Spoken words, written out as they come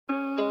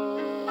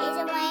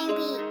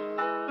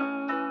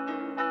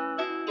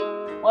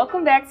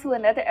Welcome back to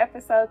another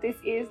episode. This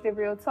is The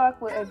Real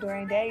Talk with Adore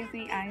and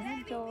Daisy. I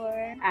am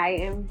Adore. I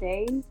am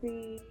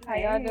Daisy. How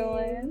y'all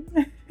doing?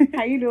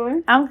 How you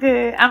doing? I'm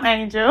good. I'm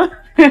Angel.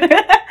 I'm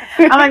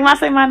like, am I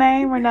saying my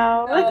name or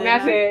no? Not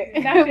yet.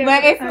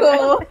 But it's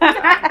cool.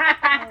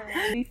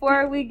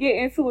 Before we get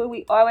into it,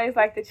 we always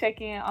like to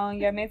check in on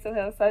your mental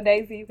health. So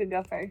Daisy, you can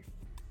go first.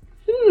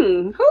 Why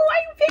you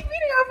pick me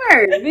to go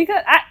first?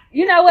 Because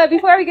you know what?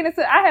 Before we get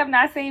into it, I have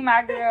not seen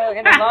my girl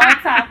in a long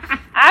time.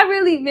 I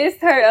really missed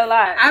her a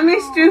lot. I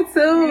missed you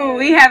too.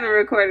 We haven't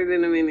recorded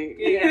in a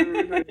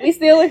minute. We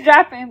still was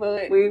dropping,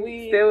 but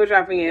we still was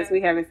dropping. Yes,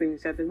 we haven't seen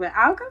each other, but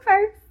I'll go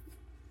first.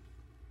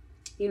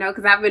 You know,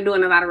 because I've been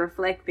doing a lot of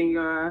reflecting,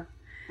 y'all.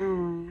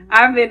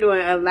 I've been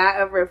doing a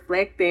lot of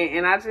reflecting,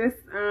 and I just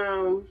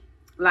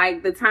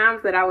like the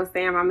times that I was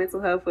saying my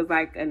mental health was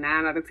like a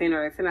 9 out of 10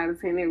 or a 10 out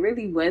of 10. It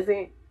really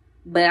wasn't.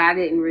 But I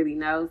didn't really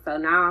know. So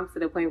now I'm to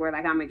the point where,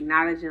 like, I'm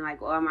acknowledging,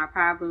 like, all my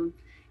problems.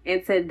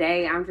 And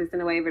today, I'm just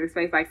in a way better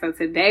space. Like, so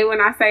today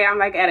when I say I'm,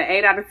 like, at an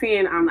 8 out of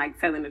 10, I'm, like,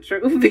 telling the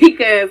truth.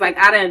 Because, like,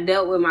 I done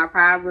dealt with my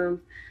problems.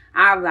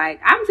 I'm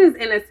just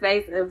in a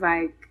space of,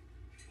 like,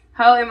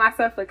 holding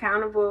myself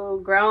accountable,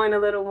 growing a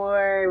little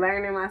more,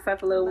 learning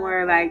myself a little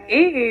more. Like,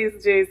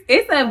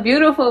 it's a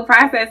beautiful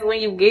process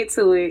when you get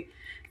to it.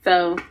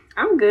 So,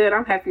 I'm good.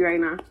 I'm happy right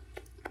now.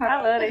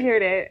 I love to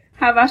hear that.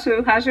 How about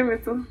you? How's your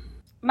mental?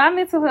 My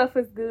mental health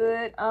is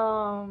good.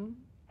 I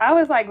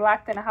was like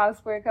locked in the house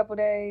for a couple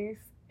days,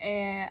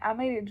 and I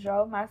made it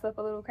drove myself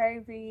a little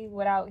crazy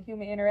without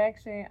human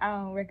interaction. I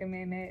don't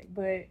recommend that,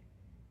 but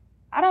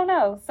I don't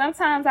know.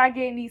 Sometimes I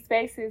get in these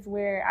spaces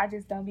where I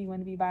just don't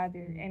want to be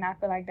bothered, and I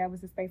feel like that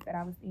was the space that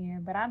I was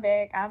in. But I'm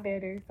back. I'm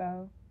better,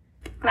 so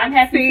I'm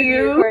happy to be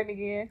recording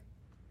again.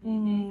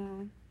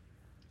 Mm-hmm.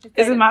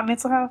 Is it my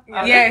mental health?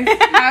 Yes.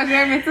 How's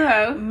your mental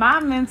health? My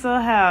mental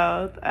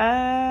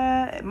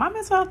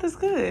health is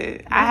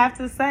good. I have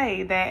to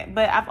say that,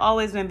 but I've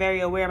always been very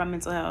aware of my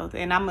mental health,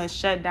 and I'm a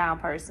shut down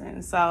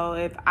person. So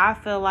if I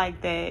feel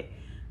like that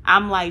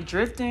I'm like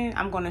drifting,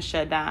 I'm going to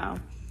shut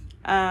down.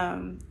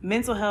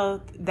 Mental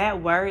health,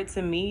 that word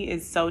to me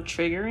is so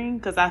triggering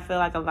because I feel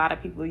like a lot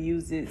of people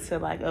use it to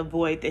like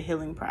avoid the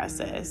healing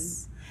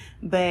process.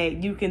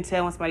 But you can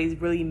tell when somebody's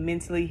really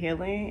mentally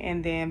healing,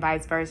 and then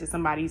vice versa,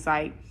 somebody's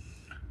like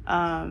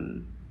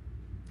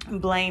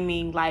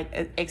blaming,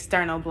 like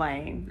external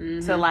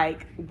blame to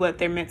like what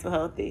their mental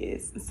health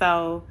is.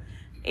 So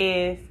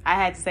if I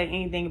had to say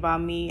anything about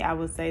me, I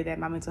would say that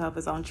my mental health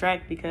is on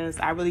track because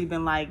I really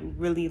been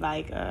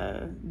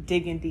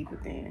digging deep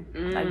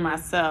within like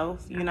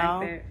myself, you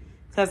know,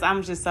 because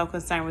I'm just so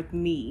concerned with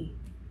me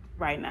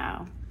right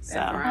now. So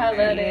I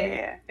love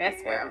it.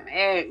 That's where I'm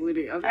at with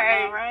it.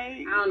 Okay,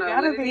 right? I don't know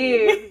what it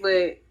is,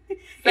 but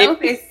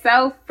self is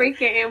so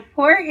freaking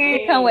important.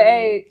 It comes with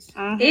age.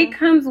 It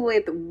comes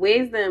with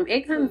wisdom.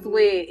 It comes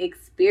with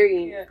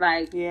experience.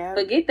 Like,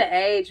 forget the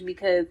age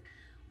because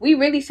we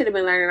really should have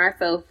been learning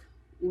ourselves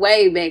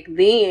way back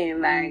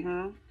then. Like,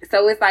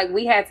 so it's like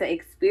we had to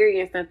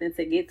experience something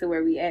to get to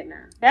where we at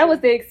now. That was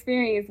the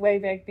experience way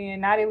back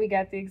then. Now that we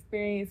got the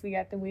experience, we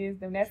got the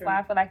wisdom. That's why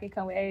I feel like it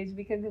come with age,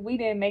 because if we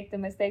didn't make the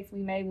mistakes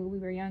we made when we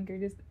were younger,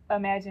 just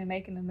imagine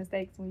making the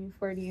mistakes when you're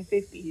 40 and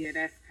 50. Yeah,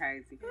 that's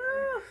crazy.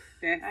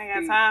 I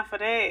ain't got time for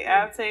that.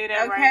 I'll tell you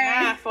that right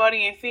now.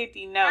 40 and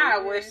 50, no. I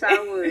wish I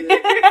would.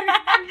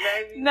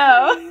 Baby,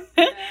 no.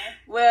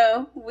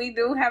 Well, we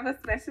do have a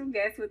special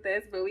guest with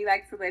us, but we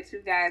like to let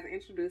you guys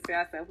introduce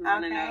yourself. We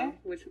want to know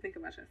what you think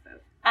about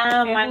yourself.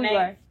 My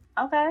name.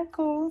 Okay,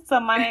 cool. So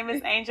my name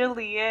is Angel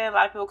Leah. A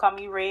lot of people call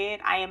me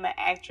Red. I am an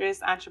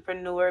actress,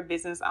 entrepreneur,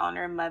 business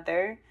owner,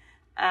 mother.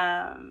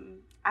 I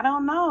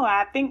don't know.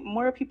 I think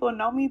more people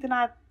know me than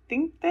I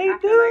think they do.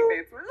 Feel like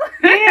that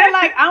too. Yeah,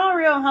 like I'm a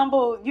real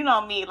humble. You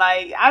know me.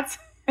 Like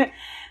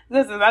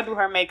listen, I do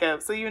her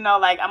makeup, so you know,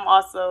 like I'm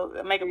also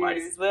a makeup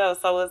artist as well.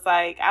 So it's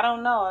like I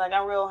don't know. Like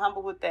I'm real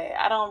humble with that.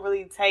 I don't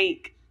really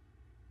take.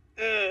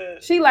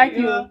 She like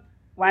you.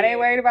 Why they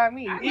worried about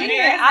me? I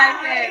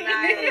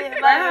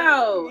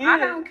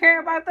don't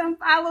care about them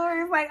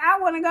followers. Like, I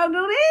want to go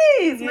do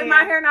this with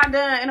my hair not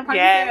done in a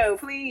ponytail.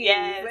 Please,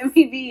 let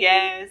me be.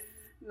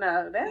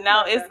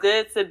 No, it's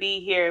good to be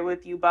here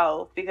with you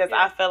both because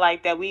I feel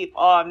like that we've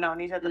all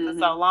known each other for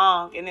so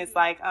long, and it's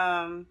like,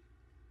 I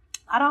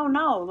don't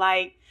know,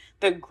 like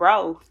the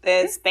growth,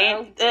 the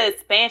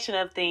expansion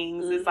of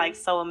things is like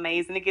so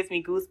amazing. It gives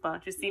me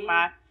goosebumps. You see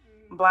my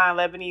blonde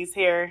Lebanese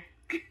hair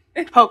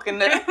poking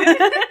up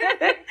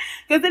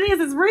because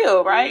it's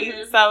real, right?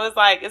 So it's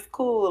like it's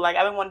cool. Like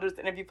I've been wanting to do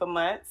this interview for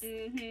months.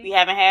 We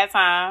haven't had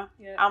time.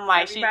 I'm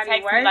like, she texts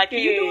me like, can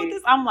you do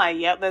this? I'm like,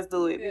 yep, let's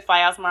do it. We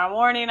fly out tomorrow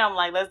morning. I'm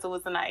like, let's do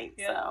it tonight.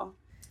 So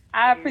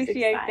I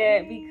appreciate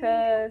that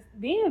because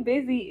being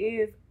busy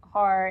is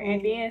hard,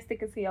 and then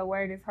sticking to your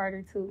word is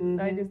harder too.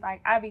 So it's just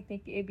like I be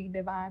thinking it be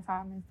divine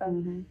timing. So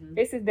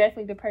this is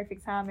definitely the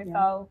perfect time. And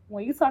so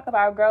when you talk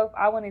about growth,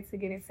 I wanted to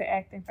get into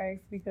acting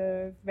first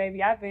because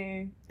baby, I've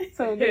been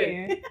tuned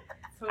in.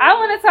 I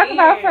want to talk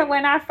about from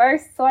when I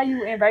first saw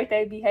you in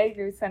Birthday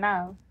Behavior to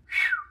now.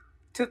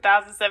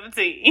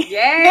 2017.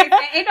 Yes,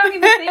 it don't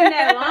even seem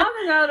that long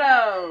ago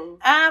though.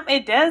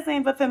 It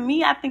doesn't, but for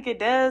me, I think it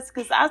does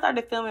because I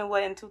started filming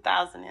in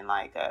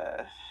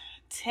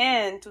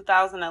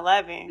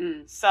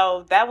 2011.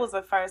 So that was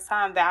the first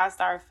time that I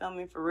started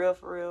filming for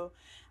real.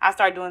 I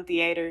started doing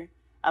theater,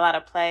 a lot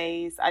of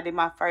plays. I did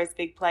my first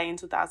big play in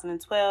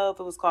 2012.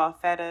 It was called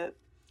Fed Up.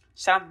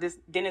 Shout out to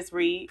Dennis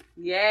Reed.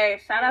 Yeah,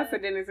 shout out to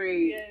Dennis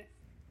Reed. Yes.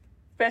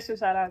 Special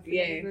shout out to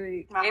Dennis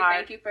Reed.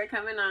 Thank you for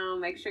coming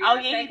on. Make sure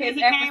you check his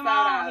he episode came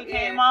on. out. He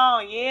came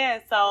on. Yeah.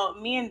 So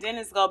me and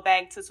Dennis go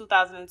back to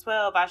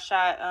 2012. I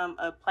shot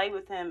a play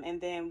with him, and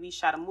then we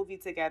shot a movie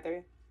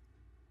together.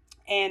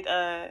 And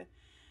I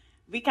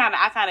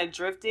kind of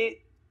drifted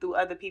through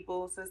other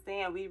people since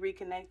then. We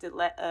reconnected.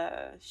 What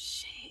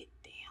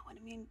do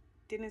you mean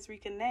didn't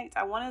reconnect?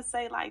 I want to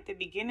say like the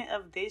beginning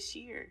of this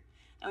year.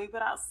 And we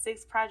put out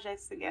 6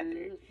 projects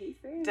together.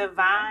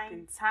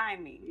 Divine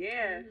timing.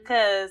 Yeah.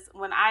 Because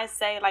when I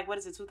say, like, what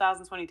is it,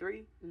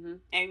 2023?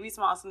 And we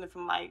saw something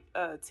from,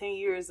 10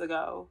 years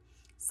ago.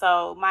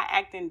 So my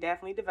acting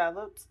definitely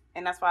developed.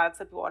 And that's why I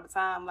tell people all the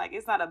time, like,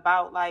 it's not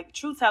about, like,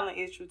 true talent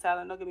is true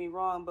talent. Don't get me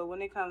wrong. But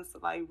when it comes to,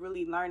 like,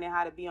 really learning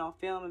how to be on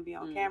film and be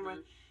on camera,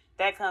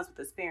 that comes with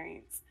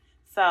experience.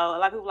 So a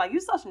lot of people are like, you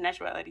social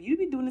naturality. You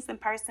be doing this in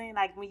person?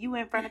 Like, when you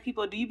in front of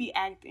people, do you be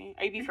acting?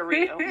 Or you be for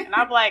real? And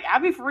I'm like, I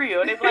be for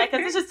real. They be like,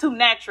 because it's just too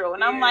natural.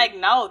 And I'm like,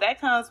 no, that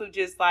comes with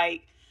just,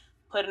 like,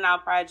 putting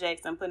out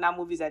projects and putting out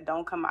movies that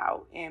don't come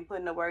out and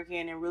putting the work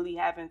in and really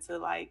having to,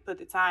 like, put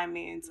the time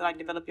in to, like,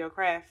 develop your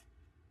craft.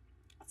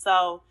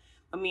 So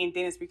when me and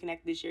Dennis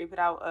reconnected this year, we put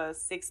out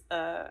 6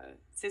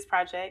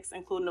 projects,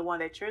 including the one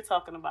that you're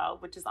talking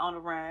about, which is On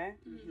the Run.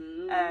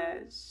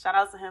 Shout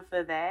out to him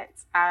for that.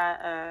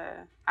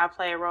 I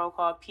play a role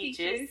called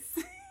Peaches.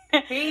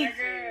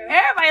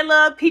 Everybody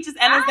love Peaches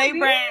and Zay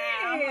Brown.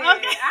 Okay.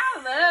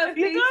 I love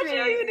Peaches.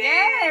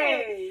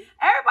 Yes.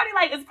 Everybody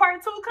like, is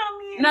part 2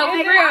 coming? No, for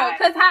real.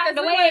 Because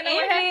the way it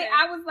ended,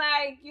 I was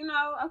like,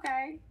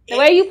 okay. The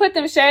way you put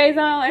them shades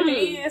on at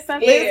the end,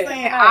 something. Listen,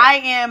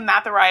 I am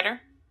not the writer.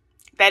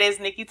 That is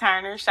Nikki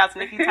Turner. Shout out to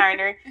Nikki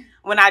Turner.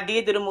 When I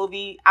did do the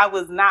movie, I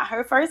was not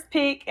her first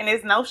pick, and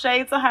there's no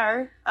shade to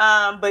her.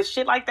 But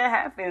shit like that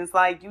happens.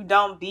 Like, you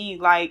don't be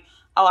like,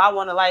 oh, I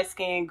want a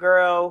light-skinned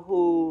girl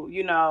who,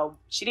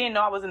 she didn't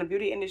know I was in the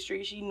beauty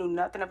industry. She knew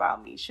nothing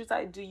about me. She was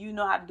like, do you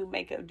know how to do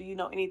makeup? Do you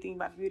know anything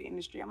about the beauty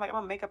industry? I'm like,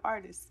 I'm a makeup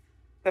artist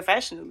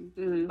professionally.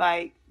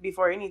 Like,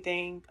 before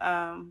anything,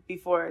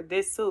 before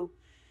this too.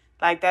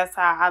 Like, that's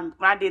how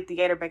when I did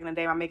theater back in the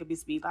day, my makeup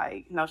used to be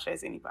like, no shade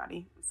to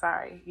anybody.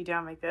 Sorry, you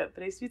don't makeup,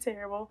 but it's you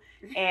terrible.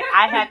 And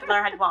I had to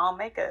learn how to do my own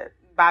makeup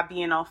by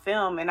being on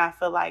film. And I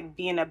feel like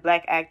being a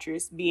Black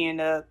actress, being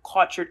a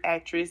cultured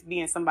actress,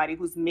 being somebody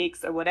who's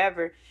mixed or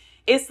whatever,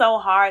 it's so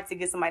hard to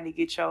get somebody to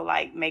get your,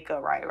 like,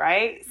 makeup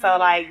right? So,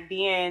 like,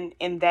 being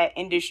in that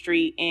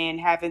industry and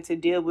having to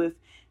deal with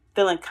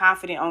feeling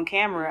confident on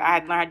camera, I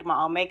had to learn how to do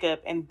my own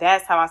makeup, and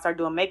that's how I started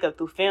doing makeup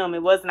through film.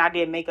 It wasn't I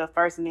did makeup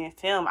first and then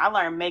film. I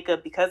learned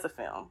makeup because of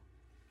film.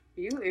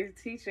 You is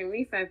teaching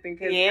me something,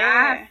 because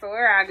I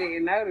swear I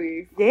didn't know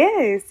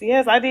this.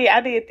 Yes, I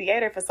did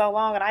theater for so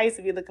long, and I used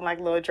to be looking like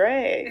a little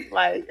drag,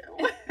 like.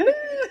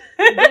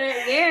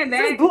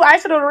 That's blue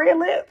eyeshadow on the red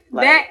lip.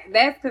 Like,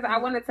 that's because I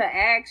wanted to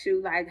ask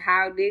you, like,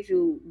 how did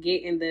you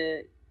get in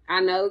the? I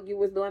know you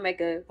was doing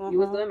makeup. You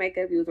was doing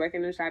makeup. You was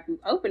working in the shop. You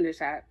opened the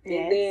shop.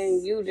 And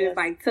then you just,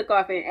 like, took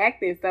off in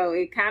acting. So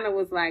it kind of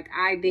was like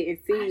I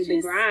didn't see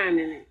the grind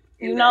in it.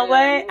 You know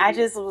what? I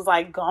just was,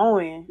 like,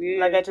 going. Yeah.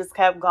 Like, I just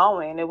kept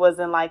going. It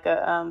wasn't, like,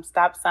 a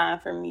stop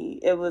sign for me.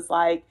 It was,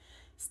 like,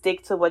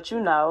 stick to what you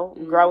know.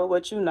 Grow with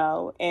what you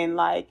know. And,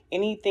 like,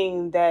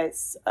 anything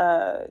that's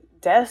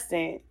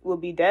destined will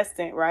be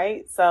destined,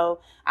 right?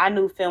 So I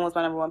knew film was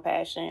my number one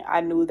passion.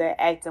 I knew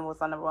that acting was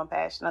my number one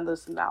passion. I knew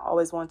something I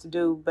always wanted to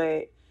do,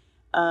 but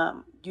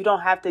you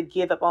don't have to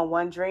give up on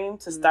one dream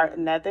to start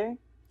another.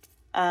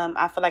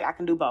 I feel like I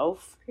can do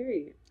both.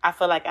 Period. I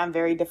feel like I'm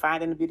very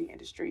defined in the beauty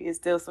industry. It's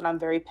still something I'm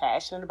very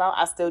passionate about.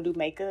 I still do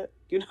makeup.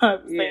 You know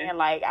what I'm saying?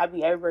 Like, I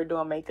be everywhere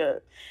doing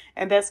makeup.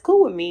 And that's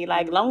cool with me.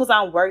 Like, as long as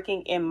I'm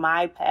working in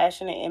my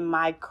passion and in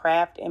my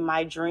craft, in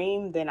my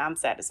dream, then I'm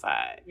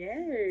satisfied.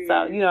 Yeah.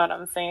 So, you know what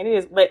I'm saying? It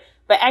is. But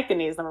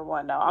acting is number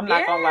one, though. I'm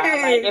not going to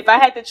lie. Like, if I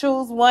had to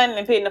choose one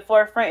and put it in the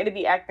forefront, it'd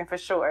be acting for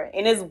sure.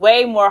 And it's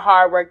way more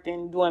hard work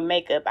than doing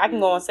makeup. I can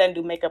go on set and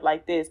do makeup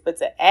like this. But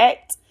to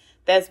act,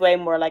 that's way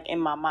more, like, in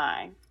my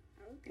mind.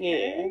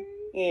 Okay.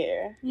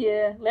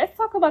 Yeah. Let's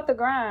talk about the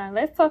grind.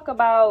 Let's talk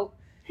about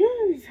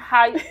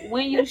how,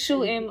 when you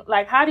shooting,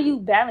 like, how do you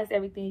balance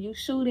everything? You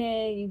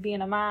shooting, you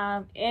being a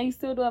mom, and you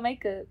still doing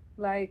makeup,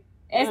 like,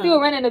 and still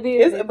running the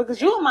business. It's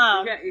because you a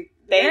mom. I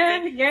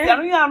don't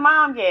know you're a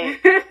mom yet.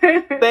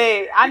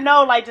 But I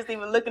know, like, just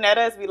even looking at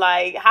us, be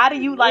like, how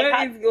do you, like,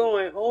 what is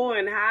going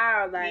on?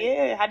 How,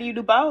 like, how do you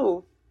do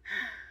both?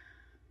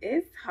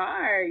 It's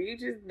hard. You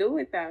just do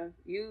it, though.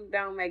 You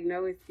don't make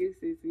no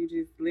excuses. You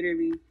just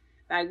literally,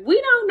 like,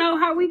 we don't know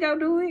how we go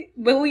do it,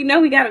 but we know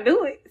we got to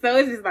do it. So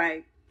it's just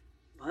like,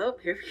 oh,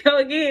 here we go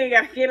again.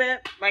 Gotta get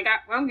up. Like,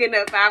 I'm getting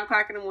up 5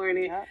 o'clock in the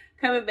morning,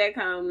 coming back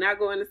home, not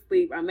going to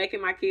sleep. I'm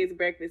making my kids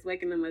breakfast,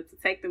 waking them up to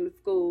take them to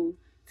school,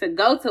 to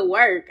go to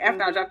work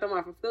after I drop them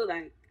off from school.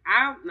 Like,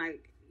 I'm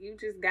like, you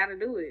just gotta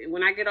do it. And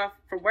when I get off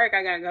from work,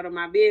 I gotta go to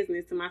my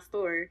business, to my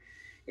store.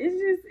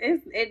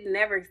 It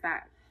never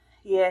stops.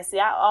 Yeah, see,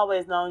 I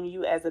always known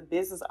you as a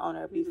business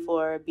owner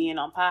before being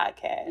on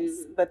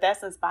podcasts. But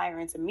that's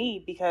inspiring to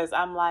me because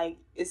I'm like,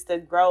 it's the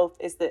growth,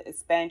 it's the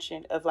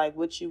expansion of like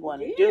what you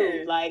want to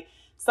do. Like,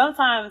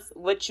 sometimes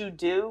what you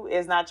do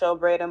is not your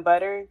bread and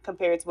butter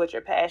compared to what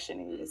your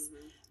passion is.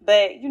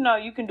 But, you know,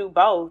 you can do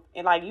both.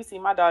 And like, you see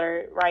my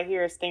daughter right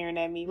here staring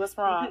at me. What's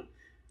wrong?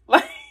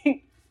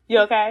 Like, you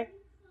okay?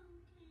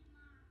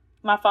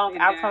 My phone,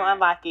 I was going to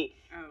unlock it.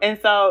 And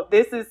so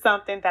this is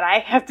something that I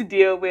have to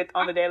deal with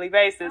on a daily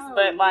basis.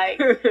 But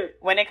like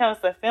when it comes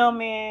to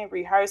filming,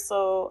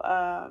 rehearsal,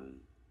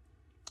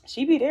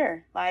 she be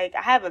there. Like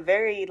I have a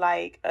very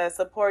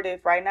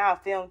supportive right now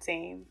film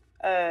team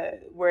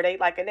where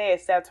they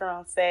accept her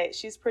on set.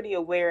 She's pretty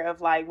aware of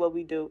like what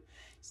we do.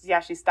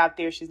 Yeah, she stopped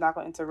there. She's not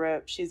going to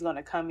interrupt. She's going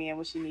to come in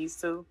when she needs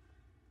to.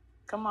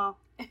 Come on.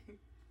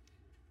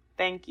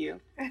 Thank you.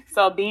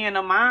 So being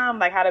a mom,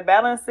 like how to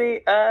balance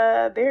it,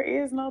 there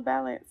is no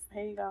balance.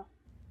 Here you go.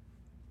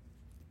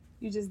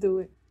 You just do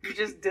it. You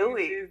just do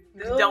it. You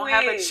don't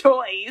have a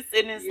choice.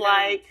 And it's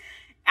like,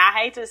 I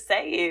hate to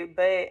say it,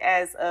 but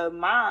as a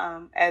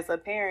mom, as a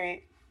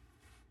parent,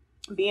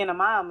 being a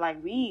mom,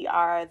 like we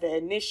are the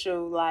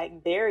initial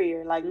like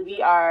barrier. Like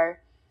we are,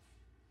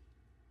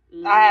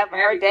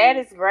 her dad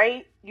is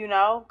great, you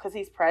know, because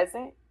he's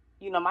present.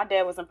 You know, my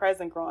dad wasn't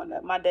present growing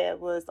up. My dad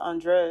was on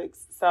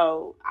drugs.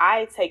 So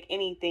I take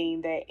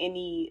anything that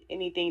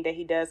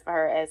he does for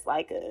her as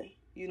like a,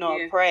 you know,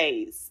 a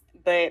praise.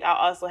 But I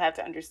also have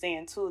to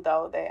understand, too,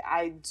 though, that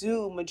I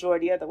do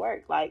majority of the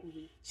work. Like,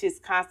 she's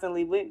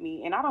constantly with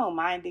me. And I don't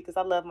mind it because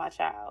I love my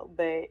child.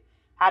 But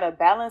how to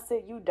balance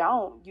it, you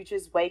don't. You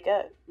just wake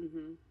up.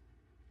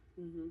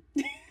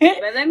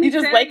 But let me you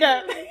just wake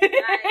up. Like,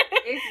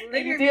 it's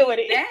literally deal with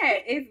it.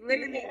 that. It's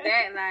literally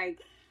that. Like,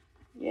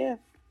 yeah.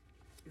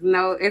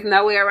 No, it's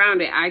no way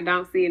around it. I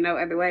don't see it no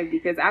other way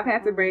because I've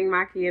had to bring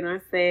my kid on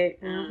set.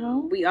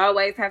 We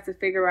always have to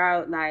figure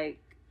out, like,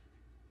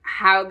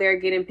 how they're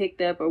getting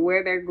picked up or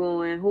where they're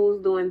going,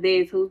 who's doing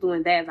this, who's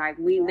doing that. Like,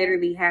 we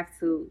literally have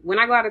to, when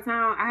I go out of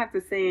town, I have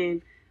to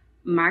send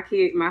my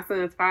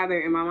son's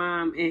father and my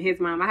mom and his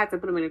mom, I have to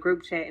put them in a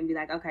group chat and be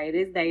like, okay,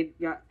 this day,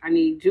 I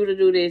need you to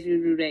do this, you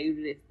do that, you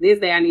do this. This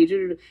day, I need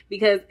you to do,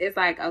 because it's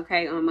like,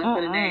 okay, on most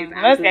of the days,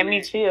 let's get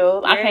me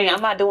chill. Yeah.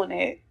 I'm not doing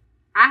that.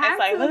 I have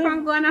to if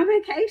I'm going on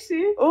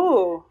vacation.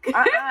 Ooh,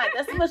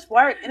 that's too much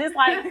work. And it's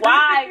like,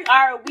 why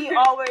are we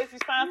always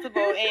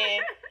responsible?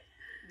 And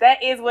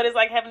that is what it's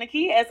like having a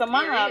kid as a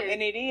mom,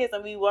 and it is,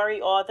 and we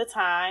worry all the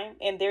time.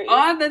 And there is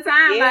all the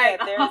time, like,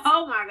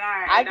 oh my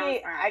god,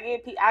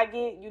 I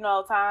get, you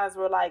know, times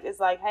where like it's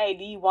like, hey,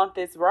 do you want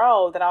this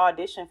role that I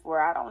auditioned for?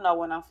 I don't know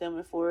when I'm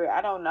filming for it.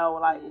 I don't know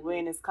like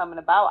when it's coming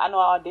about. I know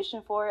I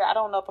auditioned for it. I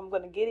don't know if I'm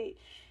gonna get it,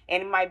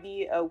 and it might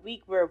be a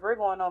week where we're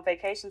going on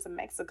vacation to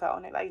Mexico,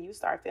 and they're like, you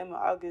start filming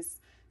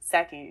August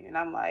 2nd, and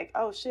I'm like,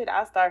 oh shit,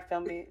 I start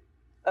filming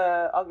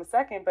August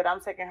 2nd, but I'm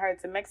taking her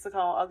to Mexico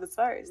on August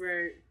 1st.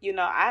 Right. You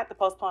know, I have to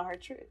postpone her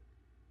trip.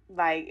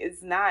 Like,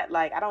 it's not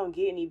like I don't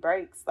get any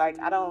breaks. Like,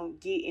 I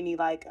don't get any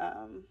like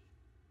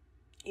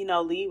you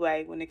know,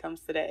 leeway when it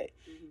comes to that.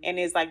 And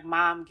it's like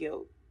mom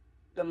guilt.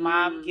 The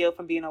mom guilt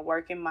from being a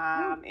working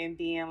mom and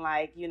being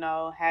like, you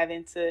know,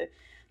 having to.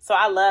 So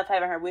I love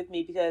having her with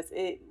me because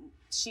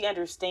she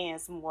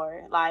understands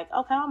more. Like,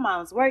 okay, my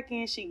mom's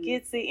working, she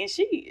gets it,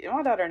 and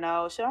my daughter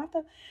knows.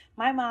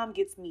 My mom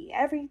gets me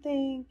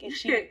everything, and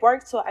she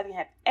works so I can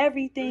have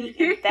everything,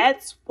 and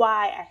that's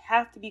why I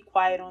have to be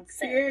quiet on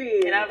set.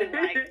 Period. And I've been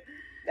like,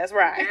 that's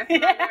right.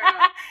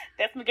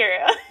 That's my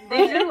girl.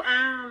 That's my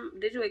girl.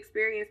 Did you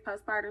experience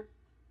postpartum?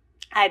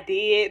 I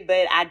did,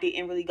 but I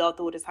didn't really go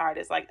through it as hard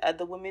as like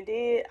other women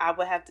did. I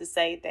would have to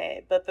say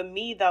that. But for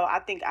me, though, I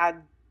think I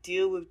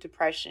deal with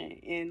depression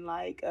and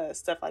like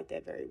stuff like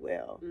that very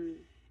well.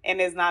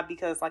 And it's not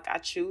because like I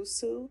choose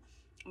to.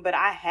 But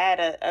I had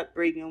a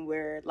upbringing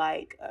where,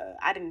 like,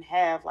 I didn't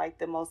have, like,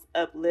 the most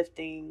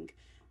uplifting,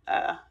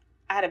 I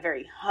had a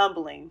very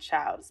humbling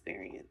child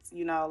experience.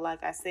 You know,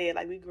 like I said,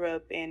 like, we grew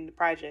up in the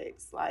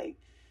projects. Like,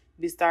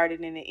 we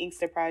started in the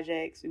Inkster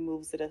projects. We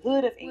moved to the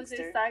hood of Inkster.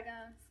 Was it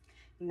Saigon?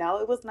 No,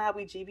 it was not.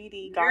 We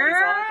GBD, Gardens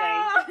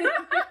all day.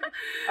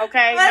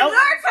 Okay. But nope.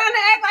 You're trying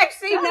to act like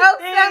she knows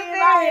something.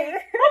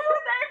 Like, who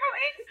was there from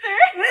Inkster?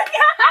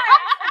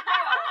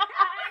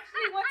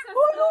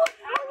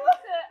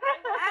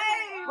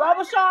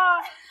 Robert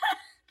Shaw.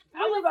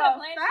 I went to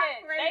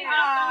Blanchett.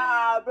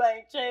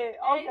 Blanchett.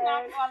 They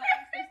knocked all the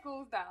Inkster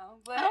schools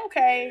down. But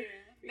okay.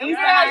 Them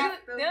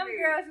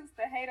girls used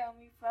to hate on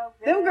me so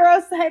bad. Them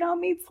girls hate on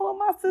me too,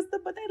 my sister,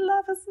 but they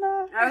love us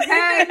now.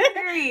 Okay,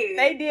 period.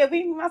 They did.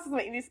 My sister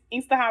went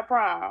Inkster High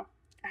Prom.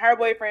 Her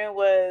boyfriend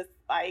was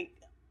like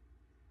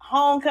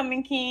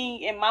homecoming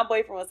king and my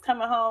boyfriend was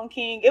coming home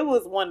king. It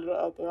was one or the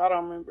other. I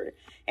don't remember.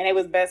 And they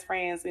was best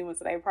friends. We went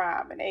to their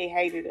prom and they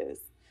hated us.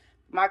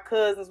 My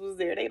cousins was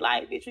there. They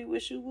like, bitch, we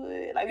wish you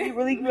would. Like, we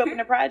really grew up in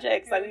the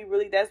projects. Like, we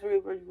really, that's where we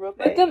grew up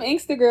at. But them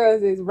Inkster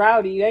girls is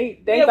rowdy. They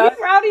we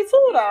rowdy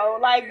too, though.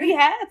 Like, we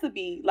had to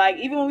be. Like,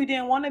 even when we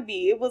didn't want to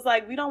be. It was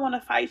like, we don't want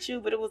to fight you,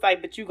 but it was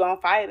like, but you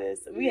gonna fight us.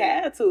 We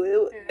had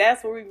to.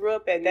 That's where we grew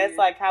up at. That's,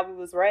 like, how we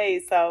was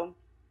raised. So,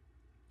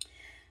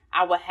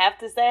 I would have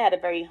to say I had a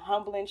very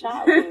humbling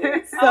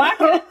childhood. So I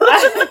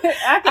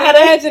can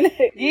imagine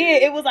it.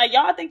 Yeah, it was like,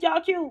 y'all think y'all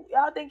cute.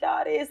 Y'all think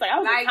y'all this. Like, I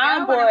was a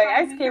tomboy.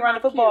 I used to came around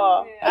the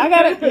football. Yeah. I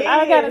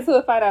got into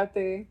a fight out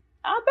there.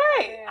 I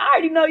bet. Yeah. I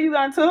already know you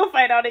got into a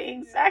fight out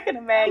there. I can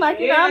imagine. Like,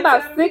 I'm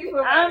about sick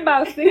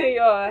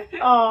of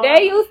y'all.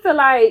 They used to,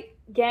 like,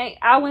 gang.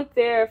 I went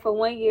there for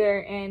 1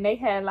 year, and they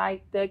had,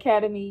 like, the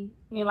academy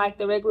in, like,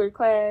 the regular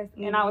class,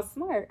 and I was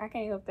smart. I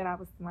can't help that I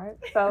was smart.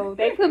 So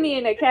they put me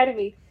in the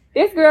academy.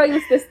 This girl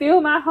used to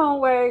steal my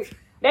homework.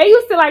 They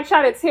used to, like,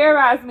 try to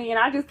terrorize me, and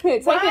I just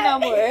couldn't take it no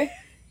more.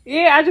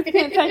 Yeah, I just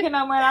couldn't take it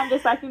no more, and I'm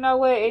just like, you know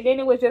what? And then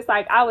it was just,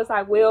 like, I was,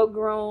 like,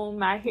 well-groomed.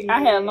 I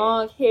had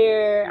long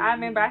hair. I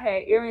remember I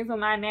had earrings with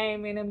my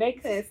name in them. They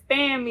couldn't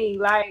stand me.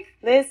 Like,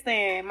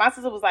 listen, my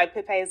sister was, like,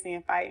 put Paisley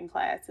in fighting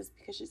classes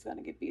because she's going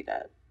to get beat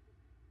up.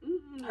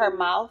 Her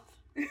mouth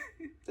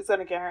is going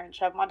to get her in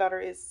trouble. My daughter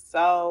is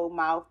so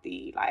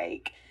mouthy,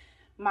 like...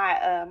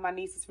 My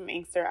nieces from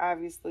Inkster,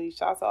 obviously.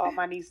 Shout out to all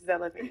my nieces that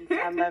live in Inkster.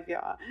 I love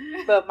y'all.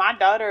 But my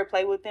daughter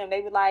play with them.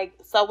 They be like,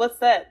 so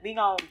what's up? We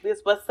gon'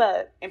 this, what's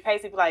up? And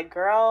Pacey be like,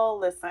 girl,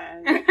 listen,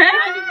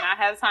 I do not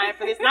have time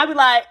for this. And I be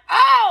like,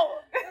 oh,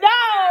 no,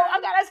 I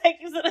gotta take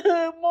you to the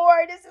hood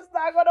more. This is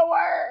not gonna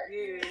work.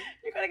 Yeah.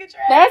 You're gonna get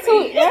your ass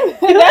beat.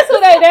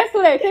 That's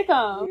who they pick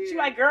on. She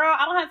like, girl,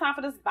 I don't have time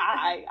for this.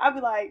 Bye. I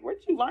be like, where'd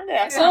you learn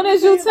that? As soon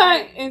as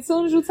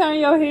you turn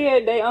your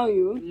head, they own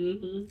you.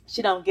 Mm-hmm.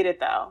 She don't get it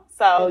though.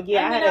 So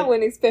yeah, I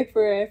wouldn't expect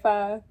for her at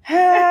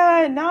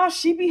 5. No,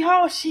 she be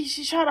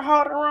she tried to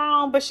hold her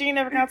own, but she ain't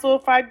never got to a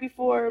fight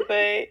before. But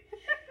I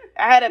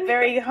had a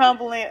very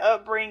humbling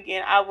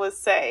upbringing, I would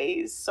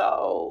say.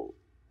 So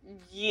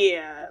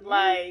yeah,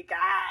 like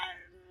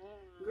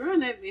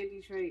growing up in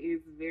Detroit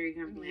is very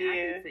humbling. Yeah.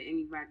 I can say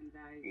anybody's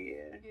life.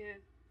 Yeah.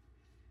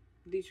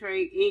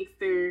 Detroit,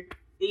 Inkster.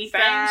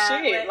 Same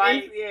shit.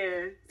 Like,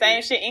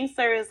 same shit.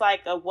 Inkster is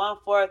like a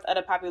 1/4 of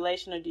the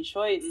population of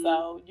Detroit. Mm-hmm.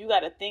 So you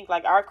got to think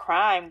like our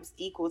crime was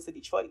equal to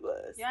Detroit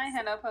was. Y'all ain't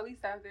had no police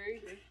out there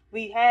either.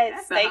 We had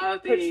state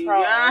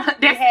patrol.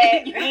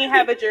 We didn't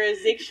have a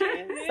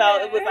jurisdiction.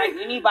 So it was like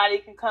anybody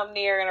can come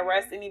there and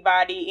arrest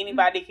anybody.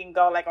 Anybody can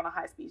go like on a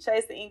high speed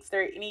chase to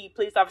Inkster. Any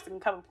police officer can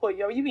come and pull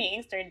you over. You be in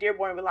Inkster and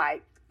Dearborn be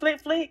like,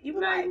 flick. You be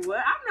like, what?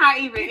 I'm not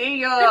even in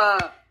your...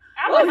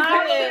 I was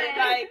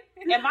like,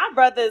 and my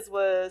brothers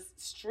was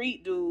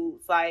street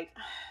dudes, like,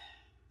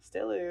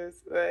 still is,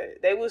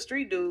 but they were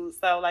street dudes.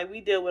 So, like,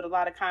 we deal with a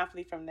lot of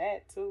conflict from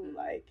that, too.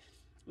 Like,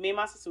 me and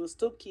my sister was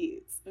stoop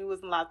kids. We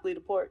wasn't allowed to leave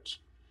the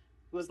porch.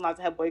 We wasn't allowed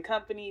to have boy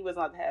company. We wasn't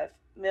allowed to have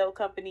male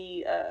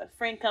company,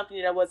 friend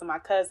company that wasn't my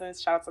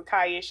cousins. Shout out to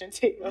Kaya,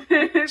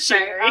 Chantel,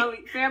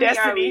 Sherry,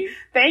 Destiny.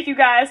 Thank you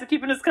guys for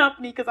keeping us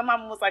company, because my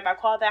mom was like, I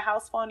called that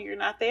house phone and you're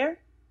not there.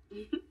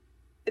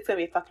 It's going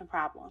to be a fucking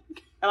problem.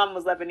 My mom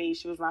was Lebanese.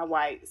 She was not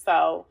white.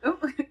 So,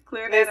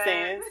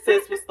 listen,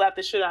 sis will slap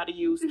the shit out of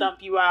you,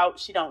 stump you out.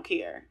 She don't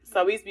care.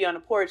 So, we used to be on the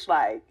porch,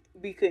 like,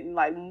 we couldn't,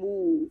 like,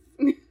 move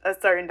a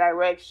certain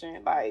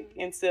direction, like,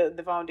 until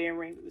the phone didn't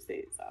ring. It was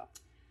it.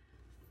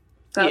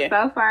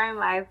 So far in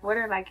life, what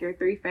are, like, your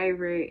 3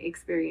 favorite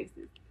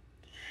experiences?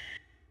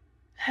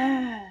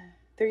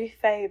 3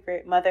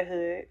 favorite.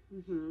 Motherhood.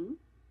 Mm-hmm.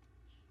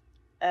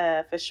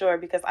 For sure,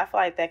 because I feel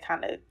like that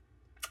kind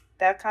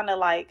of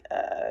like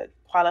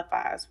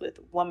qualifies with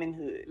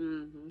womanhood.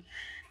 Mm-hmm.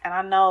 And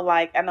I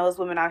know it's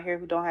women out here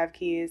who don't have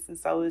kids, and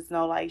so it's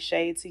no like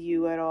shade to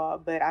you at all,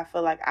 but I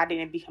feel like I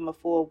didn't become a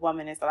full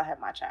woman until I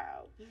had my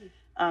child.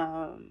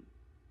 Mm-hmm.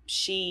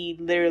 She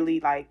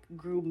literally like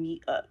grew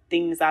me up.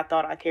 Things I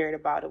thought I cared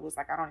about, it was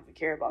like I don't even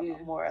care about no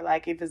more.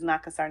 Like if it's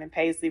not concerning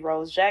Paisley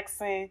Rose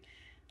Jackson,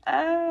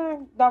 I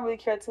don't really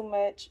care too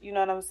much. You know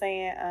what I'm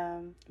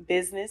saying?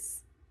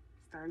 Business.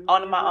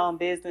 Owning my own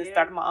business,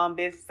 starting my own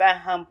business.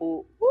 That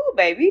humble. Ooh,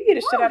 baby, you get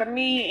the shit out of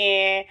me.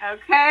 And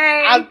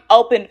I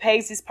opened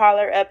Paisley's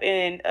Parlor up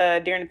in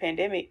during the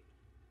pandemic.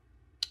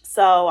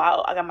 So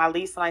I got my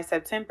lease in like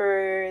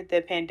September.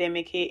 The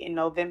pandemic hit in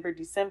November,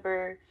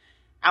 December.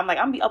 I'm like,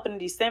 I'm gonna be open in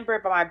December,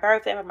 but my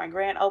birthday, my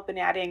grand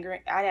opening.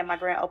 I had my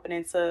grand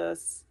opening to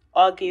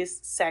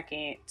August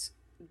 2nd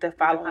the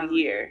following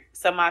year.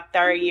 So my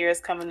 3rd year is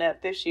coming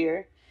up this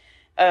year.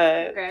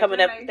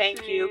 Coming up,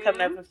 thank you.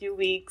 Coming up in a few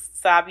weeks.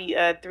 So I'll be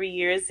 3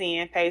 years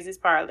in Paisley's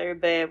Parlor.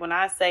 But when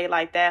I say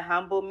like that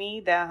humbled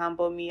me.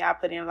 I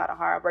put in a lot of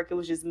hard work. It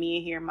was just me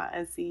and here, my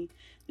auntie.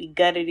 We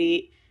gutted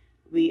it.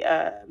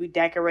 We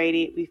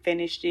decorated. We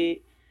finished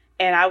it.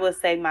 And I would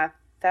say my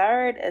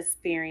 3rd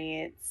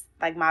experience,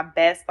 like my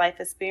best life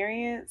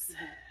experience.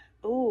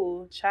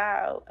 Ooh,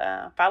 child,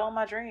 follow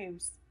my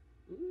dreams.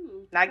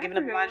 Not giving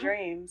up on my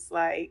dreams.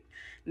 Like,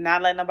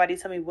 not letting nobody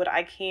tell me what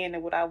I can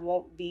and what I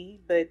won't be,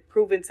 but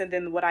proving to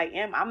them what I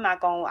am. I'm not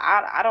going to,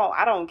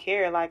 I don't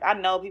care. Like, I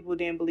know people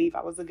didn't believe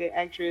I was a good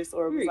actress,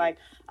 or it was like,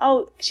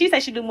 oh, she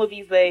said she do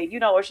movies, but, you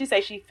know, or she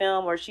say she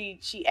film, or she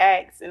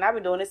acts. And I've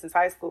been doing this since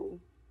high school,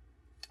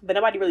 but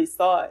nobody really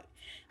saw it.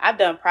 I've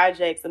done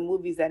projects and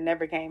movies that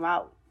never came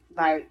out.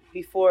 Like,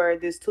 before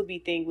this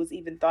Tubi thing was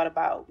even thought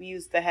about, we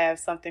used to have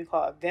something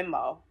called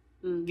Vimeo.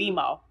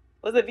 Vimeo.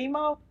 Was it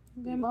Vimeo?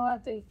 Vimeo, I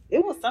think.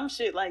 It was some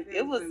shit like,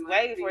 it was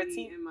way before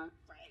TV.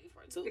 Right,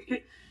 before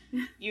Tubi.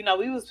 You know,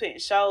 we was putting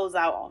shows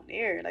out on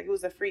there. Like, it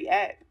was a free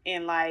app.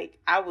 And, like,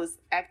 I was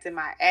acting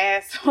my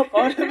ass off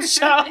on them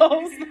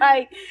shows.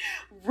 Like,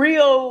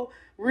 real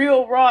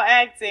raw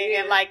acting.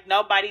 And, like,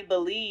 nobody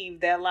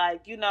believed that,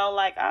 like, you know,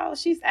 like, oh,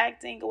 she's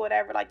acting or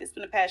whatever. Like, it's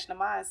been a passion of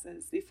mine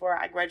since before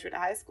I graduated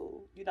high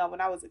school. You know,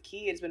 when I was a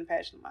kid, it's been a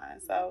passion of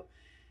mine. So,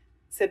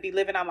 to be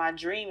living on my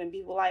dream and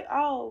people like,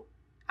 oh,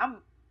 I'm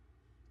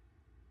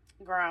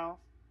grown.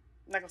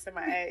 I'm not gonna say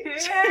my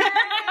age.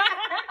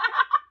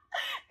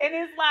 And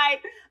it's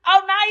like,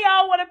 oh, now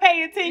y'all want to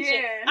pay attention.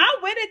 Yeah.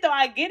 I'm with it though.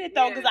 I get it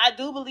though, because I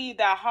do believe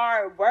that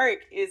hard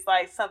work is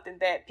like something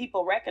that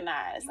people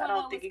recognize. I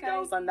don't think it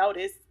goes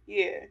unnoticed.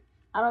 Yeah.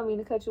 I don't mean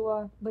to cut you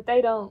off, but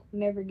they don't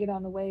never get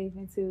on the wave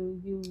until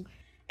you.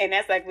 And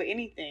that's like with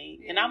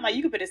anything. And I'm like,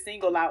 you could put a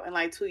single out and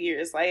like 2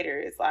 years later,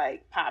 it's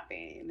like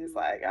popping. And it's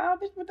like, oh,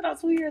 bitch, put it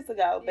out 2 years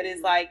ago. But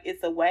it's like,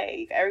 it's a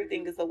wave.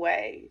 Everything is a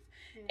wave.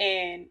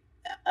 And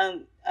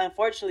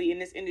unfortunately, in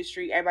this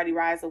industry, everybody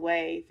rides a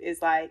wave.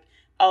 It's like,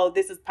 oh,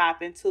 this is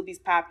popping, Tubi's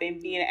popping,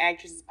 being an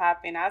actress is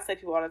popping. I say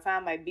people all the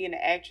time, like, being an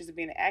actress and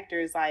being an actor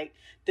is like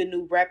the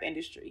new rap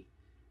industry.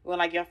 When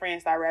like your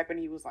friends start rapping,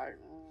 you was like,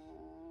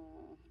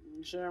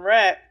 you shouldn't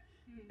rap.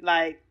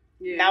 Like,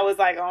 now it's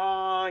like,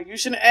 oh, you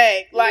shouldn't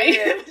act. Like, you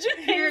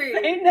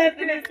can't say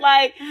nothing. It's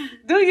like,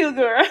 do you,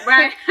 girl?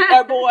 Right.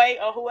 Or boy,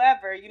 or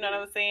whoever, you know what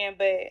I'm saying?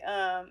 But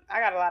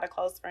I got a lot of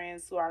close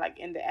friends who are like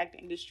in the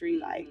acting industry,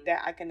 like,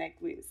 that I connect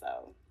with,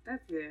 so.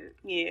 That's good.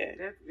 Yeah.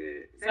 That's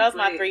good. So that was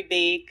my three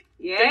big.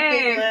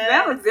 Yeah.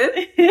 That was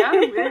good. That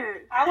was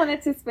good. I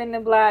wanted to spin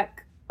the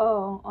block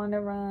on the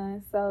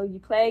run. So you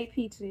played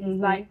Peaches.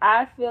 Like,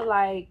 I feel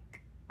like,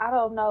 I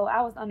don't know,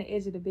 I was on the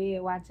edge of the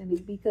bed watching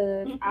it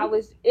because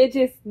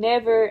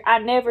I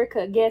never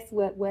could guess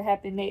what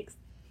happened next.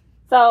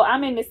 So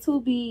I'm in this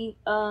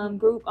 2B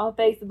group on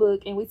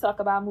Facebook, and we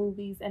talk about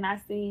movies, and I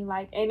seen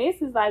like, and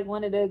this is like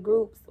one of the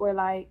groups or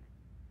like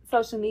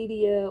social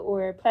media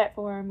or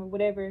platform or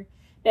whatever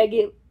that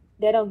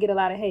don't get a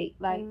lot of hate.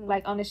 Like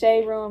like on the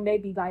Shade Room, they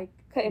be like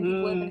cutting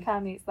people up in the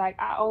comments. Like,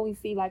 I only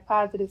see like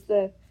positive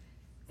stuff.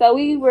 So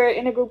we were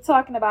in a group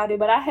talking about it,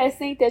 but I had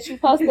seen that you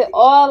posted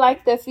all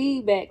like the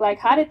feedback. Like,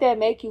 how did that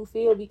make you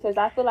feel? Because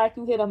I feel like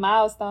you hit a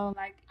milestone.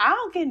 Like, I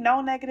don't get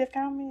no negative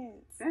comments.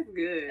 That's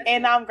good.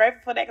 And I'm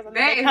grateful for that because I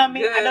know they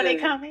coming. I know they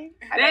coming.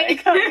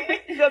 Because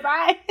you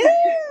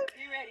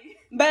ready.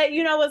 But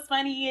you know what's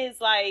funny is,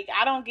 like,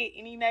 I don't get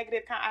any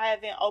negative I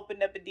haven't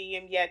opened up a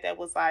DM yet that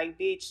was like,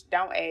 bitch,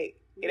 don't act.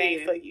 It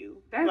ain't for you.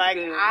 That's like,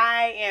 good.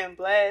 I am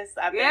blessed.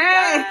 I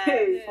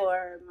thank God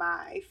for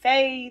my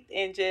faith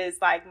and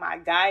just like my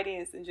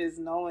guidance and just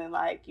knowing,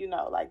 like, you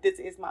know, like, this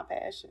is my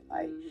passion.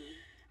 Like,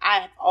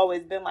 I've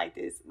always been like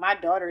this. My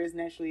daughter is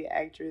naturally an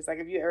actress. Like,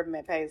 if you ever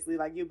met Paisley,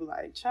 like, you'd be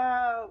like,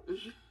 child,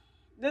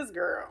 this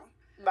girl,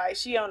 like,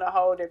 she on a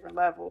whole different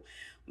level.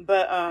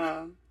 But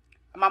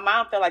my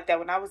mom felt like that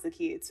when I was a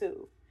kid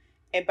too.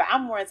 But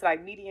I'm more into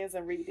like meetings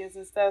and readings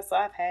and stuff. So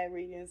I've had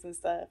readings and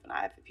stuff.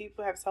 And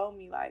people have told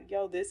me like,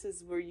 yo, this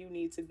is where you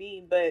need to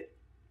be. But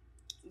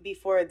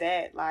before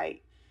that,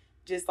 like,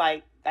 just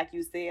like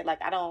you said,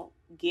 like, I don't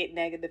get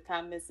negative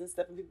comments and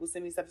stuff. And people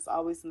send me stuff. It's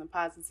always something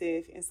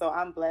positive. And so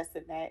I'm blessed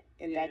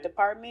in that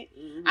department.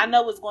 I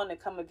know it's going to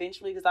come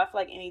eventually because I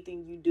feel like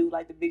anything you do,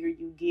 like, the bigger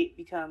you get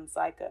becomes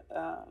like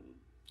a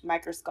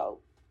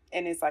microscope.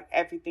 And it's like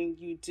everything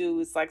you do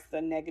is like the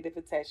negative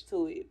attached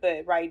to it.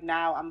 But right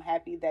now, I'm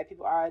happy that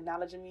people are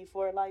acknowledging me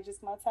for like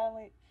just my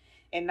talent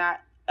and not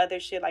other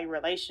shit like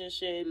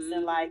relationships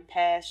and like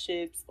past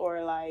ships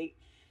or like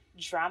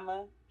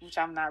drama, which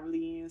I'm not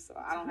really in. So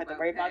I don't have to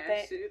worry about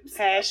that.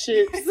 Past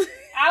ships. We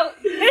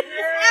got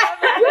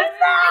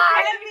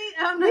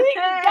them.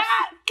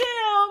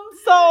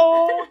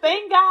 So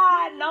thank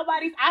God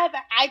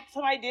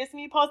somebody dissed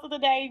me posted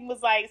today and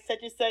was like, such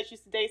and such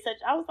used to date such.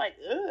 I was like,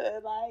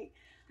 ugh, like,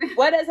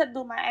 what does it do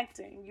with my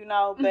acting, you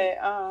know? But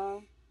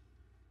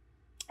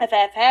if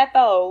I've had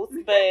those,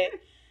 but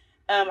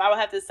I would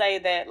have to say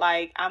that,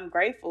 like, I'm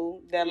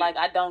grateful that like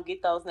I don't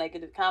get those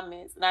negative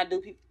comments, and I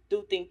do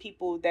think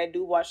people that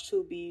do watch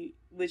Tubi,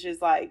 which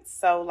is like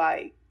so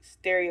like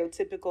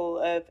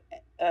stereotypical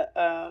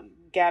of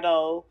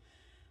ghetto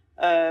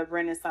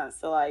renaissance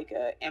to like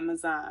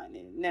Amazon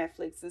and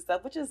Netflix and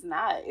stuff, which is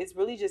not. It's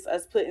really just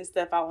us putting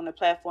stuff out on a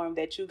platform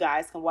that you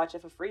guys can watch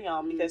it for free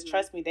on, because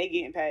trust me, they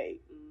getting paid.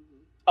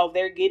 Oh,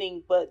 they're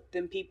getting, but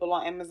them people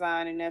on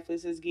Amazon and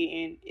Netflix is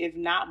getting, if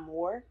not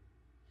more.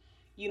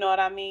 You know what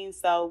I mean?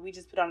 So we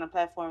just put it on a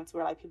platform to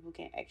where like people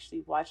can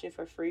actually watch it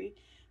for free.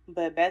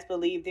 But best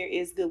believe there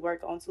is good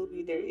work on Tubi.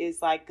 Mm-hmm. There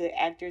is like good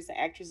actors and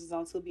actresses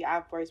on Tubi.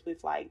 I've worked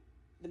with like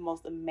the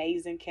most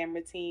amazing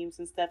camera teams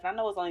and stuff. And I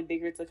know it's only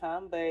bigger to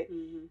come, but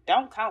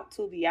don't count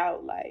Tubi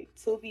out. Like,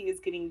 Tubi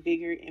is getting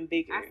bigger and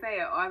bigger. I say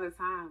it all the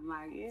time.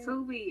 Like,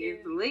 Tubi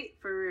is lit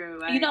for real.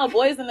 Like, you know,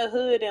 Boys in the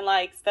Hood and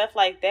like stuff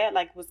like that,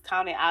 like was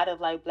counted out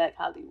of like Black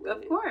Hollywood.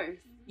 Of course.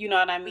 You know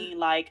what I mean?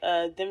 Like,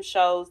 them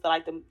shows,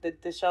 like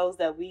the shows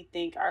that we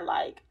think are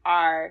like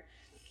our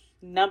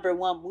number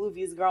one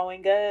movies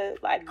growing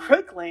up, like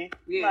Crooklyn.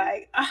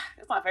 Like,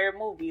 it's my favorite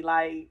movie.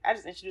 Like, I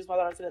just introduced my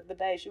daughter to it the other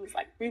day. She was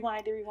like,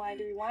 rewind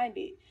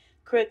it.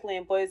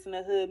 Crooklyn, Boys in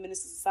the Hood,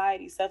 Minister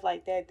Society, stuff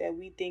like that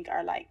we think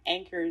are like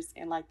anchors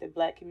in like the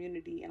Black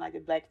community and like the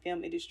Black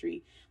film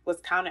industry was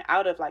counted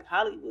out of like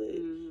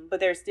Hollywood, but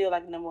they're still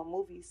like number one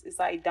movies. It's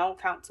like, don't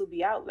count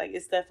Tubi out. Like,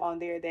 it's stuff on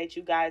there that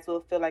you guys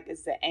will feel like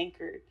it's the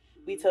anchor.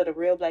 We tell the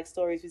real Black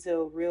stories. We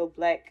tell real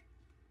Black,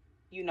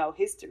 you know,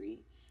 history.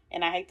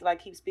 And I hate to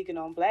like keep speaking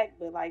on Black,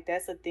 but like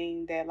that's a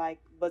thing that like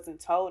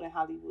wasn't told in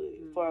Hollywood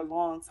for a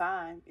long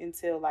time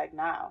until like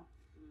now.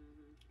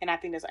 And I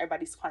think that's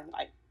everybody's kind of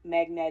like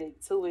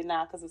magnetic to it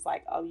now, because it's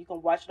like, oh, you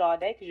can watch it all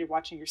day because you're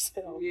watching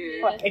yourself.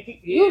 Like,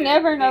 you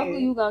never know who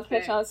you gonna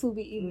catch on Tubi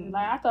either.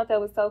 Like, I thought that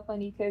was so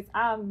funny because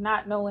I'm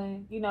not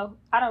knowing, you know,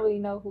 I don't really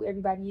know who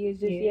everybody is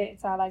just yet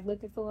until I like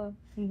look into them.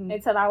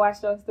 Until I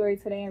watched your story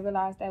today and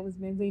realized that was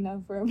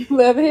Benzino from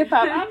Love and Hip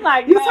Hop. I'm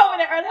like, you told me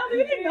that earlier.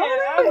 You didn't know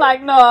that. I'm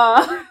like,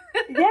 no.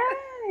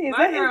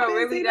 My girl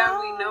really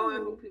don't be knowing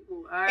who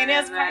people are. And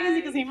that's crazy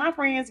because me and my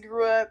friends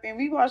grew up and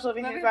we watched Love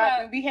and Hip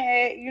Hop and we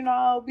had, you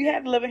know, we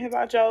had Love and Hip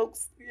Hop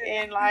jokes.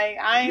 And like,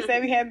 I ain't say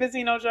we had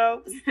Benzino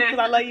jokes because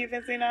I love you,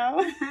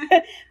 Benzino.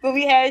 But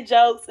we had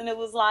jokes and it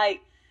was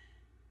like,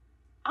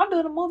 I'm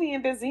doing a movie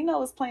and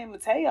Benzino is playing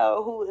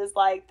Mateo, who is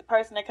like the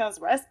person that comes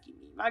rescue me.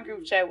 My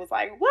group chat was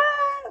like, what?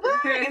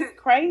 It's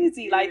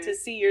crazy, like, to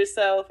see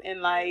yourself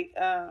in like,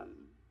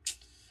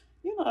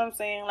 you know what I'm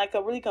saying? Like,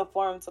 really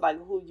conform to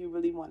like who you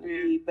really want to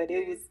be. But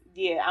it was,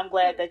 I'm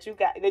glad that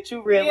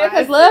you realized. Yeah,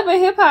 because Love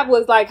and Hip Hop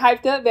was like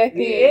hyped up back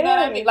then. You know what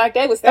I mean? Like,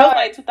 they was stars. That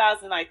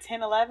was like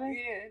 2010, 11.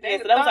 Yeah,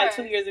 so that was like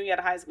 2 years when we out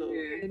of high school.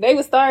 They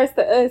were stars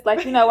to us.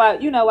 Like, you know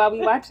why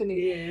we watching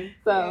it.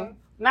 So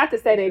not to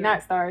say they're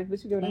not stars,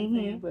 but you get what I'm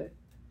saying. But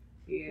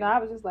no, I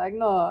was just like,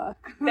 no.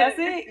 That's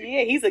it.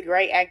 Yeah, he's a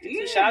great actor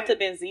too. Shout out to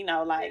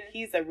Benzino. Like,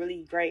 he's a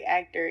really great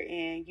actor,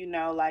 and you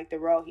know, like the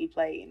role he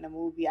played in the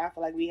movie, I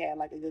feel like we had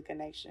like a good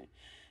connection.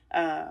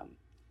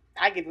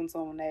 I give him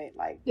some on that.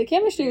 Like, the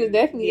chemistry was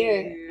definitely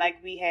there.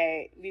 Like,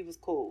 we was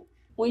cool.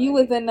 When you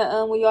was in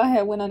the when y'all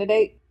had went on a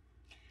date.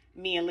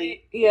 Me and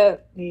Lee. Yeah.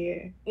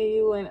 And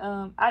you and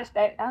I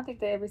don't think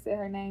they ever said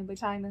her name, but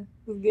China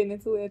was getting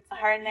into it.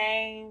 Her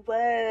name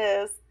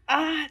was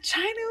China.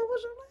 What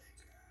was your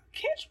name?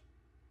 Kendra.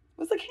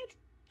 Was it Kendra?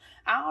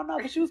 I don't know,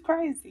 but she was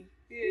crazy.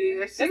 Yeah,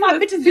 that's my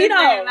bitches be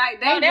though.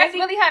 Like, that's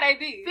really how they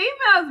be.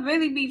 Females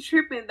really be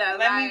tripping though.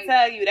 Let me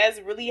tell you, that's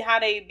really how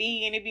they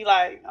be, and it be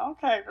like,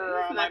 okay,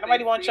 girl, like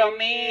nobody wants your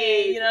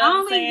man. You know what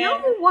I'm saying?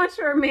 Only you want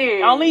your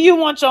man. Only you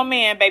want your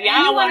man, baby.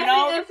 I don't want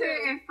no.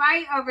 And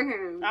fight over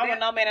him. I want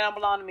no man that don't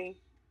belong to me.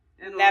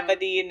 Never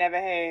did, never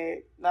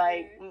had.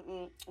 Like,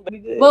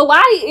 But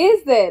why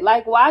is that?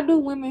 Like, why do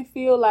women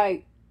feel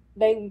like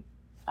they?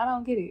 I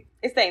don't get it.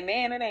 It's their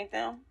man. It ain't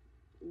them.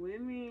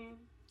 Women.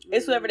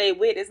 It's whoever they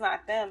with. It's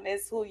not them.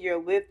 It's who you're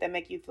with that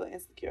make you feel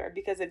insecure.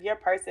 Because if your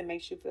person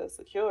makes you feel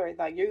secure,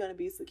 like, you're gonna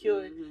be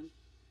secure.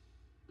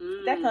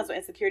 That comes with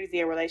insecurities in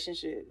your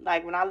relationship.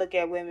 Like, when I look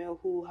at women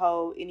who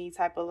hold any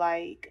type of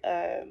like,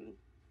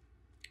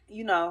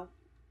 you know,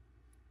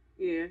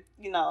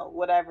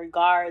 whatever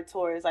guard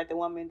towards like the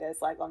woman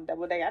that's like on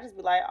double date, I just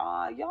be like,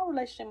 oh, y'all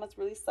relationship must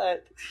really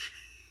suck.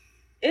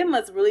 It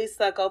must really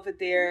suck over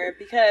there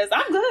because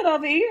I'm good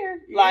over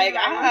here. Like,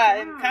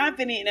 I'm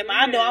confident in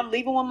I know I'm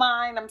leaving with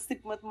mine, I'm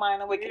sleeping with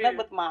mine, I'm waking up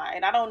with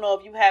mine. I don't know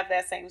if you have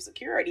that same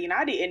security. And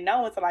I didn't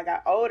know until I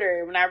got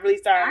older, when I really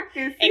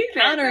started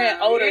encountering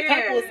older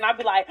couples, and I'd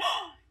be like,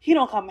 oh, he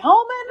don't come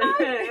home at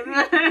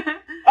night?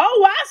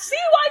 Oh, I see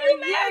why you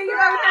mad,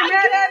 girl.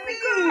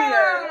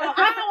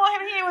 I don't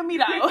want him here with me,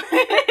 though.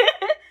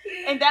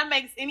 And that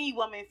makes any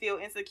woman feel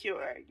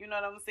insecure. You know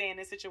what I'm saying?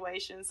 In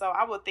situations. So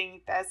I would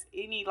think that's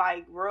any,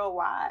 like,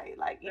 worldwide.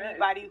 Like,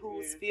 anybody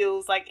who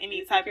feels like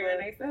any type of...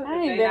 I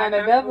ain't been on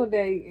a double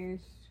date in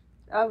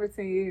over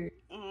 10 years.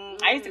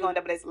 I used to go on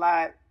double dates a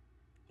lot.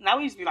 Now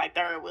we used to be, like,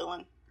 third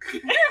wheeling.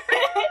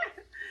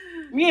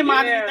 Me and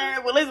mom be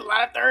third wheeling. There's a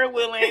lot of third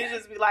wheeling. It's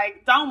just be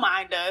like, don't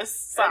mind us.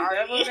 Sorry.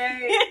 Double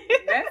date?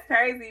 That's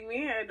crazy.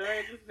 Me and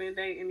Dora just been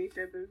dating each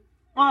other.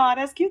 Oh,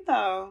 that's cute,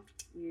 though.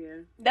 Yeah.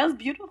 That was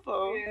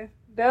beautiful. Yeah.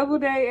 Double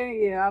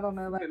dating, yeah, I don't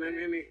know. Like,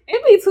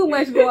 it be too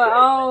much going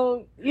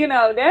on. You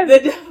know,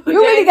 that's you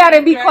really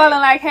gotta be calling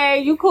like, hey,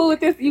 you cool with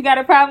this? You got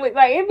a problem with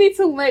like? It be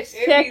too much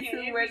checking. It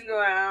be too much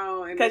going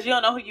on because you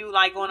don't know who you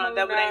like going on a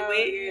double date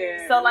with.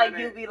 Yeah, so like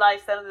you be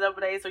like 7 double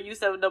dates, or you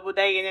 7 double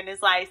date, and then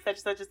it's like such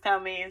and such is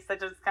coming, and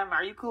such and such is coming.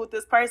 Are you cool with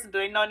this person? Do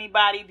they know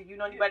anybody? Do you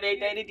know anybody they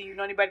dated? Do you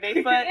know anybody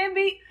they fucked?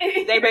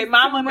 They baby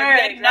mama, baby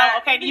daddy. No,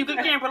 okay. Then you can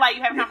remember like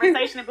you have a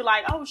conversation and be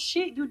like, oh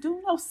shit, you do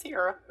know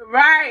Sarah,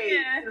 right?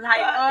 Yeah. Like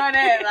all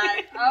that,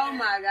 like oh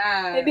my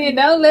god. And then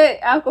don't let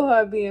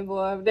alcohol be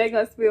involved. They're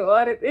gonna spill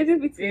all that. It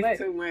just be too much.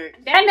 Too much.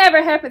 That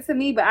never happened to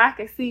me, but I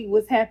can see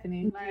what's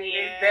happening. Like,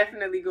 it's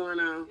definitely going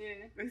on.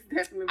 Yeah. It's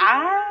definitely.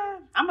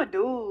 I'm a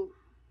dude.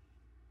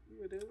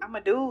 I'm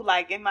a dude.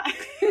 Like in my,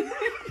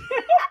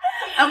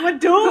 I'm a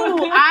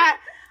dude.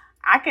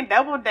 I can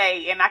double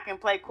date and I can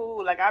play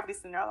cool. Like I'll be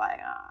sitting there like,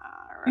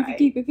 all right. You can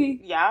keep it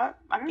P. Yeah,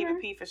 I keep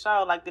it P for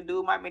sure. Like the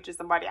dude might mention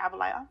somebody. I'll be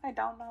like, okay,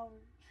 don't know.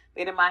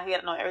 But in my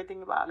head, I know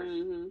everything about her.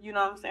 Mm-hmm. You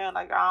know what I'm saying?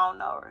 Like I don't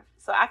know her,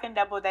 so I can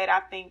double date.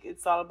 I think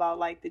it's all about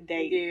like the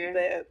date. Yeah.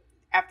 But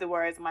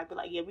afterwards, it might be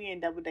like, yeah, we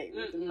ain't double dating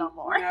with them no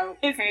more. No,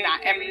 it's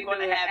not ever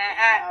going to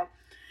happen.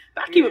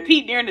 But I keep it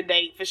P during the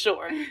date for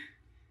sure.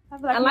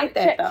 I like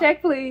that.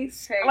 Check,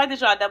 please. I like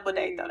that y'all double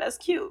date though. That's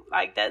cute.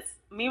 Like that's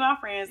me and my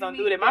friends don't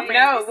do that. My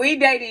friends. No, we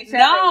date each other.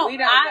 No, we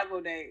don't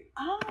double date.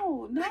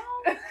 Oh no.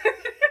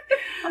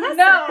 That's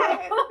not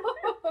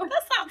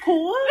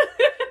cool.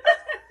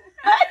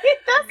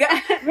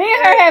 Me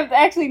and her have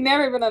actually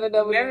never been on a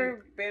double date.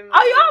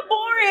 Y'all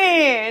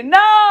boring.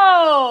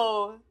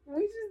 No.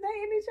 We just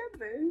dating each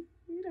other.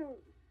 We don't.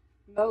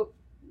 Nope.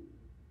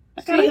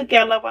 I gotta hook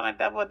y'all up on a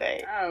double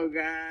date. Oh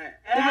god.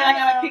 I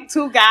gotta pick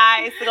 2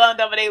 guys to go on a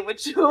double date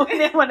with you, and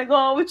they want to go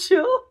on with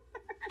you.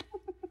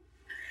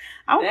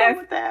 I'll go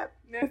with that.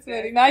 That's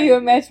funny. Now you're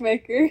a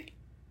matchmaker.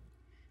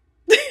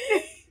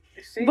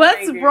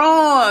 What's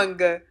wrong?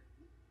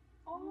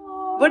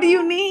 Oh. What do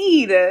you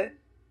need?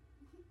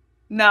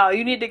 No,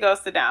 you need to go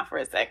sit down for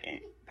a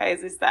second.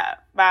 Paisley,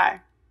 stop.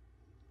 Bye.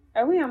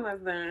 Are we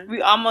almost done?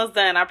 We almost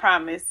done, I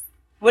promise.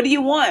 What do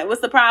you want?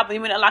 What's the problem?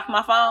 You want to unlock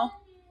my phone?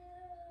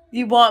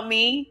 You want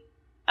me?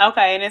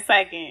 Okay, in a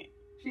second.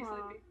 She's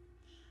sleeping.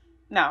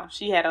 No,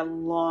 she had a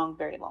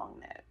very long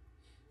nap.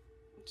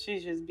 She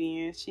just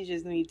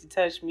needs to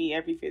touch me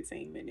every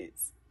 15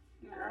 minutes.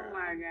 Oh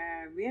my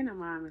god, being a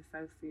mom is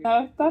so serious.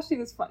 I thought she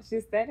was fun. She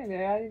was standing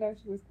there. I didn't know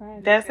she was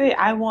crying. That's it.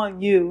 I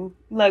want you.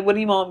 Like, what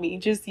do you want me?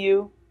 Just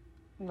you?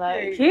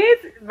 Like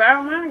kids,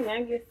 bro, my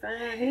youngest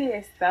son, he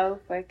is so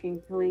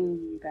fucking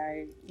clingy,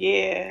 like.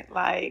 Yeah,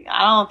 like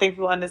I don't think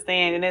people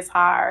understand, and it's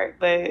hard.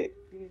 But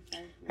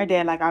her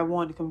dad, like, I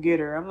want to come get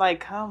her. I'm like,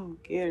 come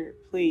get her,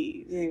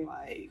 please. Yeah.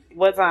 Like,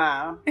 what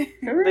time?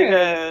 For real.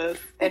 Because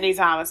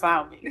anytime it's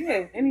fine with me.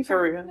 Yeah, anytime.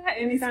 For real. Not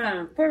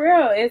anytime. For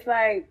real, it's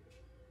like.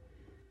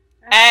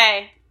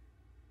 Hey,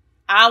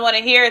 I don't want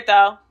to hear it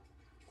though.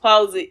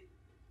 Close it.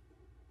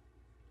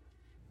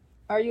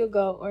 Are you a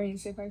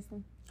goal-oriented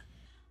person?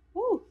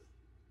 Woo.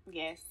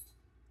 Yes.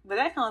 But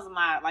that comes with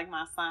my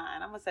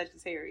sign. I'm a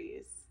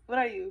Sagittarius. What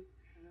are you?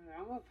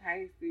 I'm a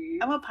Pisces.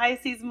 I'm a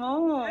Pisces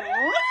moon.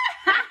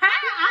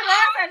 I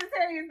love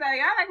Sagittarius though.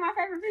 Y'all like my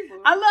favorite people.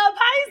 I love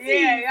Pisces.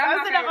 Yeah,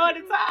 I say that all the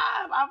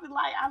time. I be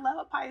like, I love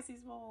a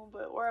Pisces moon,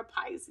 or a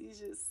Pisces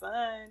just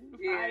sun.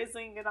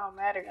 Rising, it don't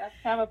matter.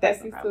 I'm a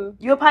Pisces too.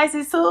 You a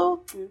Pisces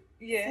too?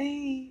 Yeah.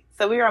 See?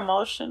 So we are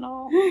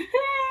emotional.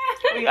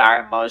 We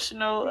are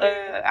emotional.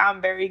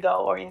 I'm very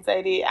goal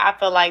orientated. I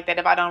feel like that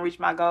if I don't reach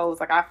my goals,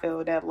 like I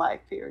feel that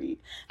like period.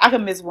 I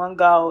could miss one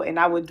goal and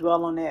I would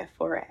dwell on that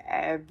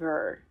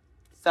forever.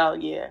 So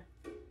yeah,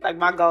 like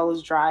my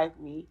goals drive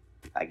me.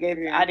 Like if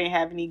I didn't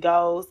have any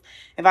goals,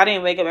 if I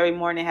didn't wake up every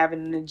morning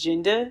having an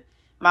agenda,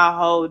 my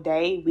whole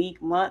day,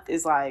 week, month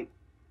is like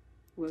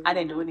I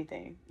didn't do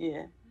anything.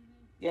 Yeah,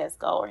 yes,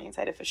 goal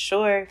orientated for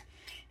sure.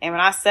 And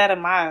when I set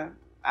them, I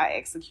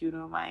execute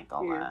them. I ain't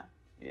gonna lie.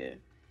 Yeah.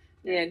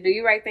 Yeah. Do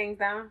you write things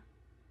down?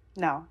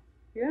 No.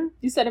 Yeah.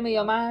 You set them in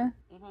your mind.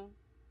 Mhm.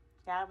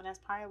 Yeah, but that's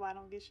probably why I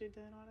don't get shit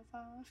done all the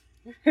time.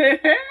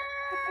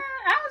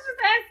 I was just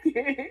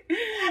asking.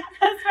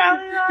 That's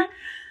probably why.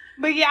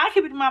 But yeah, I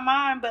keep it in my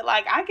mind. But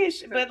like I get,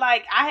 but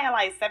like I had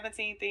like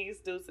 17 things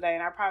to do today,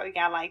 and I probably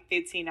got like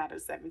 15 out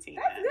of 17.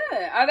 That's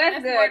good. Oh,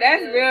 that's good.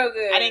 That's real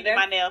good. I didn't get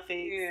my nail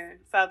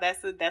fixed, so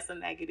that's a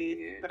negative.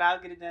 Yeah. But I'll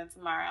get it done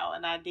tomorrow,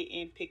 and I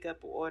didn't pick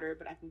up an order,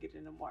 but I can get it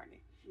in the morning,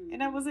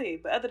 and that was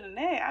it. But other than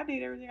that, I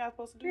did everything I was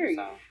supposed to do.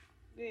 So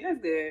yeah.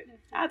 That's good.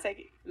 I'll take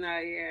it. No,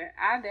 yeah,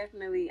 I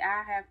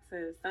have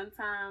to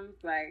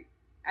sometimes like.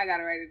 I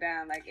gotta write it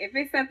down. Like, if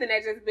it's something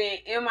that's just been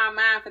in my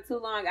mind for too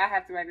long, I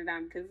have to write it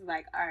down because it's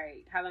like, all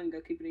right, how long ago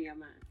keep it in your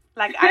mind?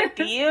 Like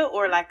idea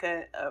or like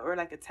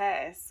a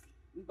task?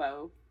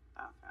 Both.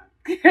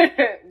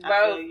 Okay.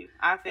 Both.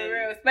 I feel you.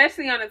 Real,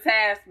 especially on a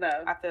task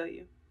though. I feel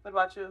you. What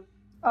about you?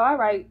 Oh, I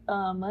write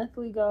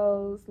monthly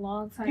goals,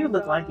 long term. You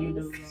look goals, like you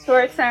do.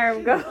 Short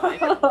term goals.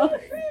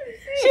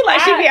 She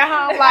be at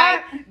home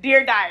like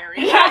Dear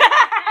Diary.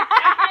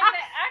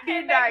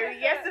 Dear diary,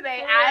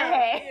 yesterday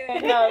I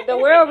had. No, the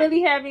world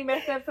really had me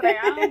messed up today.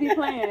 I don't be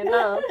playing.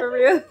 No, for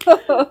real.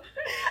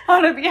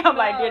 I'm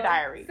like, dear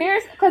diary.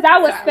 Seriously, because I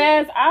was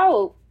spazzed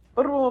out.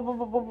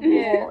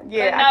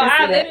 Yeah,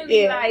 I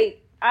literally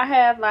like I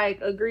have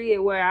like a grid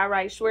where I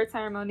write short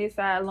term on this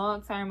side,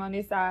 long term on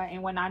this side,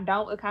 and when I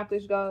don't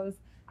accomplish goals,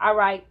 I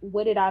write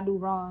what did I do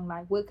wrong?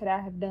 Like what could I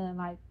have done?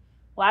 Like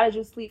why did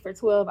you sleep for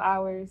 12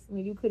 hours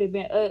when you could have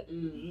been up?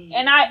 Mm-hmm.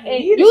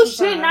 And you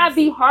should not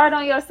be hard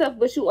on yourself,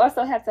 but you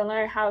also have to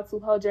learn how to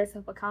hold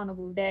yourself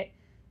accountable. That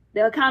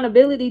the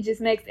accountability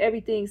just makes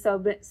everything so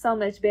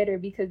much better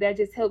because that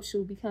just helps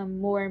you become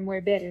more and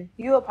more better.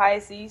 You a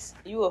Pisces.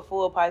 You a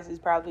full Pisces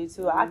probably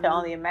too. Mm-hmm. I can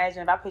only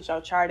imagine if I put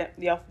your chart,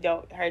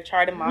 her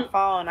chart in my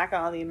phone. I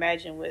can only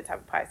imagine what type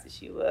of Pisces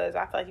she was.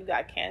 I feel like you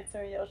got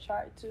Cancer in your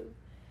chart too.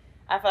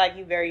 I feel like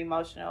you're very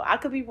emotional. I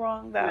could be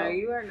wrong though. No,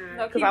 you are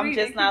not. Because I'm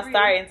just not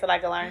starting to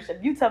like learn shit.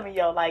 You tell me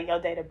your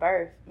date of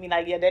birth. I mean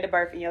like your date of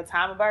birth and your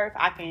time of birth.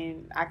 I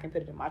can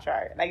put it in my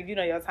chart. Like if you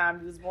know your time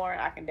you was born,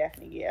 I can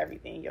definitely get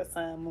everything. Your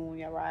sun, moon,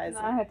 your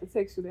rising. No, I have to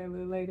text you that a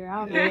little later. I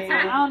don't know the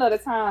time. I don't know the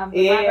time. But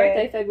my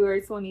birthday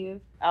February 20th.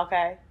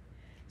 Okay,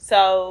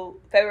 so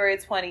February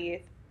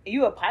 20th.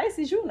 You a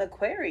Pisces? You an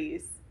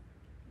Aquarius?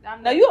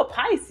 No, you a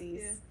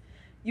Pisces. Yeah.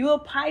 You a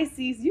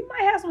Pisces. You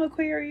might have some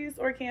Aquarius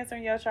or Cancer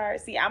in your chart.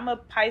 See, I'm a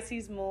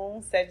Pisces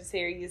moon,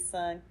 Sagittarius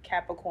sun,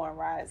 Capricorn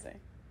rising.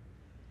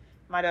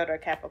 My daughter a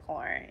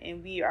Capricorn.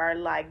 And we are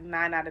like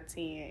 9 out of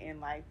 10 in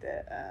like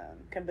the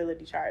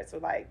compatibility chart. So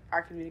like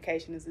our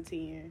communication is a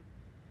 10.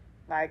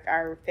 Like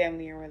our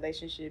family and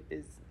relationship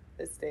is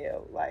a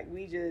stale. Like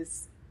we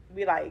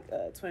like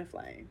twin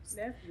flames.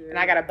 That's good. And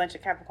I got a bunch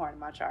of Capricorn in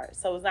my chart.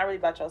 So it's not really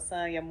about your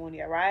sun, your moon,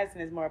 your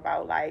rising. It's more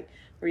about like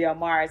where your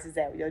Mars is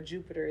at, where your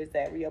Jupiter is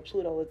at, where your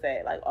Pluto is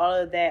at. Like all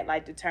of that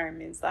like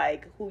determines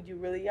like who you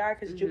really are.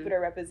 Because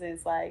Jupiter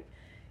represents like,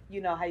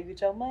 you know, how you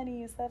get your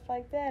money and stuff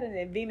like that. And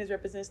then Venus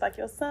represents like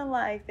your sun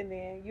life. And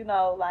then, you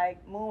know,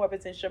 like moon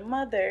represents your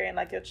mother and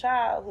like your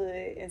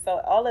childhood. And so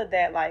all of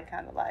that like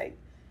kind of like,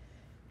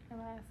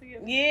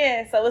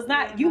 yeah, so it's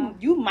not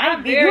you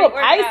might be a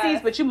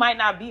Pisces, but you might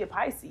not be a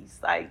Pisces.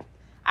 Like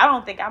I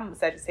don't think I'm a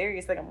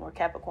Sagittarius. Like I'm more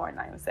Capricorn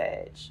than I am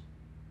Sag,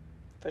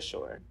 for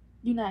sure.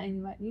 You're not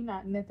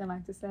nothing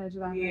like the Sag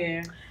like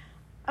yeah.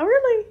 Oh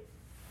really?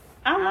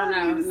 I don't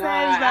know.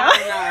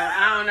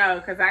 I don't know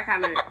because I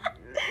kind of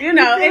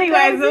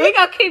Anyways, so we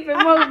gonna keep it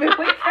moving.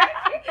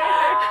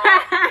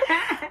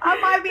 I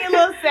might be a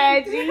little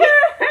Saggy.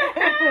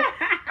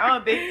 I'm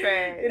a big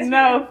Sag.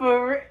 No,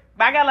 for real.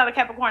 But I got a lot of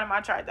Capricorn in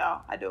my chart, though.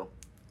 I do.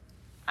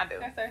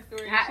 That's our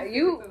story.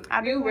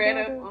 You read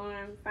up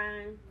on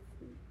signs?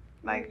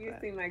 Like you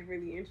seem like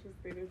really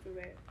interested into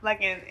that.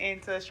 Like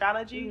into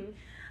astrology? Mm-hmm.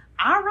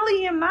 I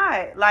really am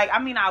not. Like, I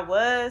mean, I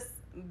was,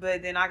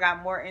 but then I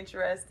got more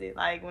interested.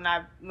 Like when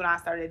I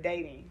started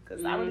dating,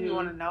 because I really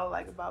want to know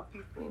like about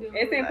people.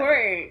 It's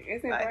important.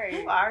 It's important.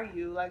 Who are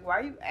you? Like, why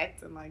are you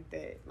acting like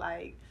that?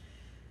 Like,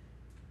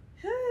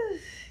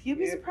 you'd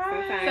be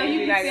surprised. So you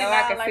be like,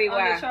 I can see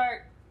why. On the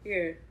chart.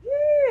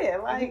 Yeah,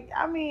 like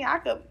I mean, I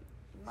could.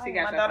 Like,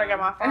 my daughter got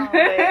my phone,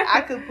 but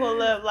I could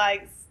pull up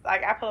like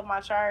I pull up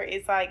my chart.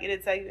 It's like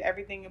it'll tell you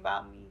everything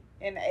about me,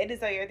 and it'll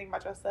tell you everything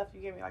about your stuff.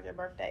 You give me like your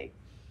birthday,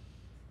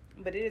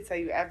 but it'll tell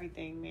you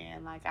everything,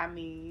 man. Like I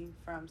mean,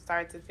 from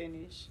start to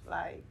finish,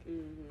 like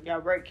your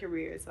work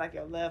career, it's like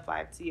your love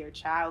life to your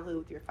childhood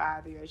with your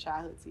father, your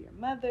childhood to your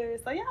mother.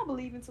 So yeah, I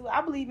believe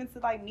into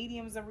like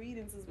mediums and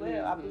readings as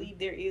well. I believe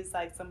there is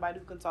like somebody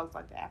who can talk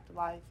like the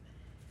afterlife.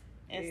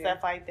 And stuff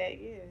like that,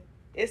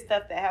 it's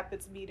stuff that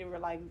happened to me that were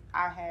like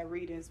I had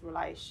readings where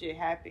like shit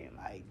happened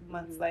like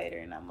months later,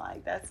 and I'm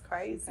like, that's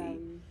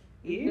crazy.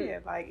 Yeah,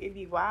 like it'd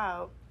be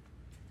wild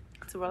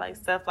to where like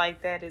stuff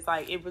like that is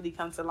like it really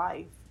comes to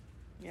life.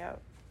 Yeah.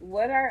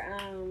 What are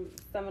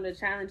some of the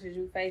challenges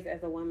you face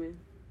as a woman,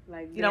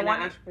 like being an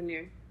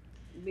entrepreneur?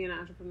 Being an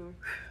entrepreneur.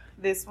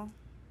 This one.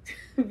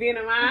 Being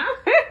a mom.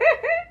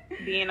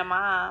 Being a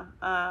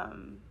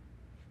mom.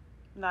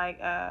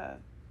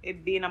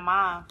 It being a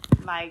mom,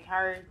 like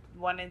her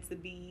wanting to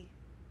be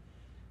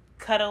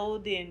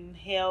cuddled and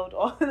held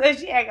on.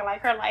 She acting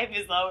like her life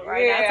is over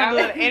right now. To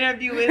do an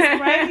interview is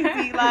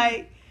crazy.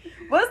 Like,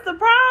 what's the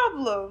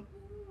problem?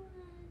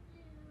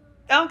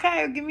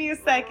 Okay, give me a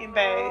second,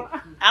 babe.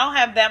 I don't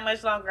have that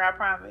much longer, I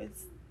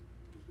promise.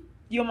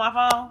 You on my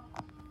phone?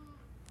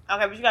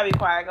 Okay, but you gotta be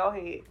quiet. Go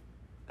ahead.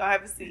 Go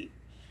have a seat.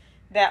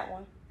 That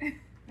one.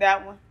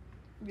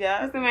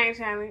 Yeah. That's the main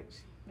challenge.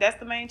 That's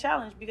the main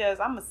challenge because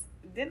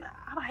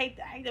I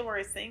hate the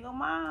word single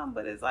mom,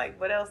 but it's like,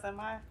 what else am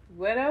I?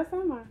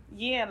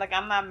 Yeah, like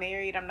I'm not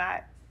married. I'm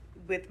not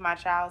with my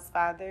child's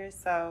father,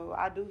 so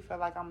I do feel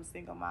like I'm a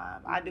single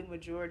mom. I do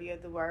majority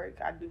of the work.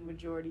 I do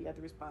majority of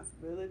the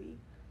responsibility.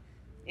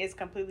 It's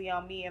completely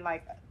on me, and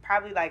like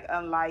probably like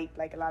unlike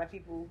like a lot of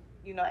people,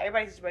 you know,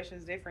 everybody's situation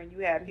is different. You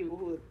have people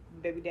who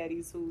baby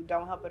daddies who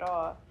don't help at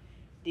all.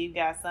 Then you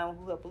got some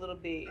who help a little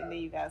bit, and then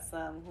you got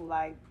some who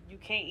like you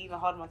can't even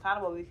hold them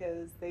accountable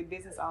because they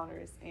business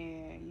owners,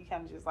 and you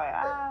kind of just like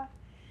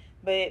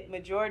But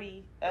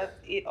majority of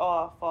it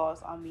all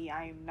falls on me.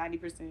 I am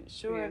 90%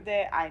 sure of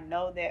that. I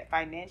know that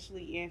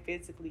financially and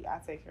physically I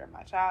take care of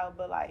my child.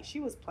 But, like, she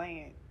was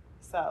playing.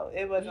 So,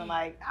 it wasn't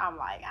like, I'm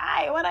like,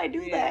 why'd I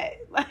do that?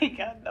 Like,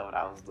 I know what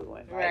I was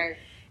doing. Right.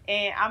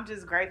 And I'm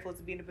just grateful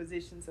to be in a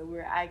position to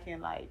where I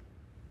can, like,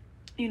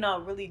 you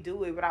know, really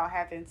do it without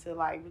having to,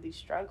 like, really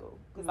struggle.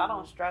 Because I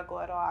don't struggle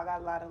at all. I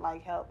got a lot of,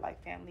 like, help,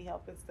 like, family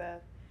help and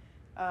stuff.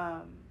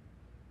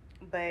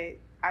 But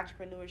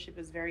entrepreneurship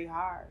is very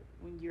hard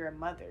when you're a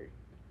mother.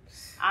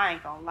 I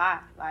ain't gonna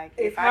lie. Like,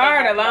 it's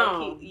hard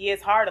alone. Yeah,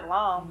 it's hard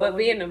alone. But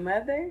being a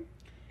mother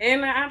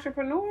and an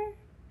entrepreneur,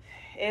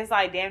 it's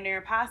like damn near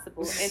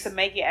impossible. And to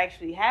make it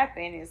actually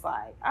happen, it's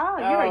like,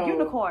 you're a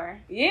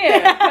unicorn.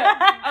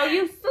 Yeah.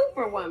 You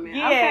superwoman.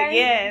 Yeah, okay.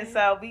 Yeah.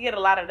 So we get a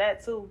lot of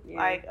that too. Yeah.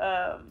 Like,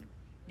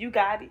 you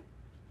got it.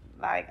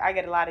 Like, I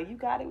get a lot of, you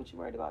got it. What you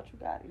worried about? You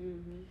got it.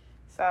 Mm-hmm.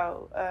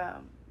 So,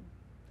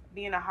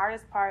 being the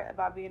hardest part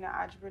about being an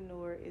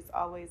entrepreneur is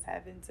always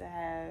having to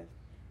have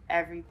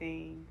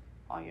everything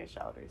on your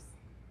shoulders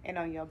and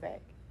on your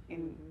back.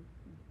 And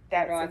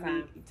that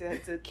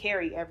to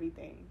carry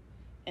everything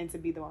and to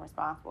be the one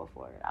responsible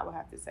for it, I would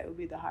have to say would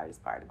be the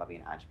hardest part about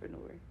being an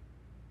entrepreneur.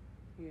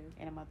 Yeah.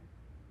 And a mother.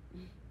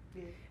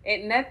 Yeah.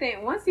 And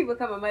nothing, once you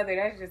become a mother,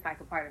 that's just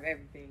like a part of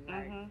everything.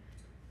 Like,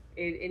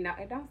 it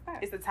don't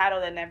stop. It's the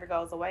title that never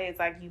goes away. It's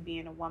like you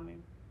being a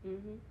woman.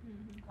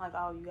 Like,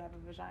 oh, you have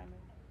a vagina.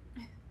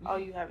 Oh,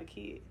 you have a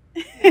kid.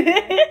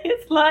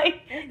 It's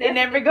like it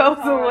never goes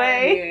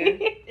away.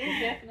 Yeah. It's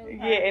definitely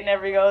hard. It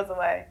never goes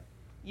away.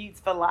 It's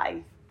for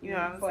life. You know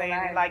what I'm saying?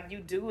 And, like, you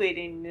do it,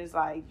 and it's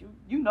like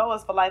you know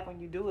it's for life when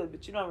you do it,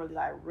 but you don't really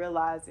like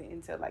realize it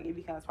until like it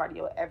becomes part of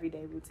your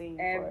everyday routine.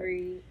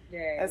 Every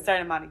day, a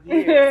certain amount of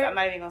years. I'm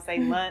not even gonna say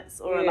months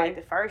or like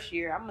the first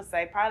year. I'm gonna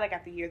say probably like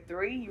after year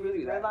 3, you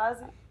really realize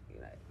it.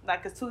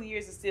 Like, cause 2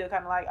 years is still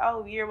kind of like,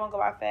 oh, year 1 go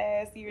by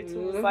fast. Year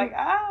 2 is like,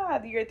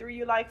 the year 3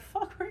 you're like,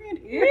 fuck, we're in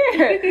here.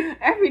 Yeah,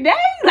 every day.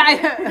 Like,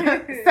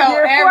 so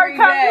year every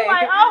 4 day. You're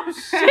like, oh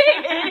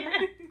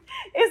shit.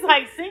 It's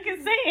like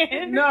sinking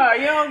sand. No,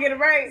 you don't get a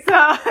break.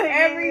 So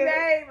every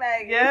day,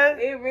 like,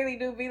 it really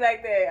do be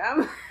like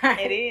that.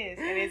 It is,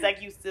 and it's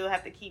like you still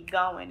have to keep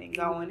going and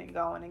going and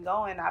going and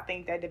going. I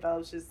think that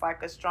develops just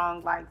like a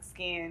strong like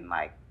skin,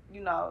 like, you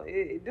know,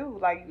 it do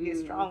like you get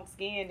strong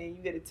skin and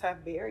you get a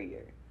tough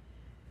barrier.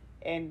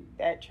 And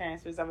that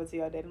transfers over to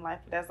your dating life,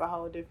 but that's a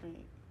whole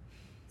different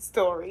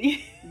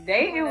story.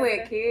 Dating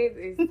with kids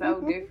is so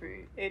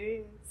different. It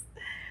is.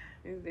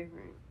 It's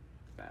different.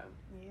 So,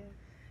 yeah.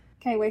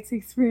 Can't wait to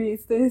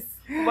experience this.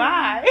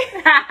 Why?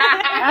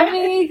 I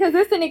mean, because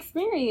it's an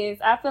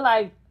experience. I feel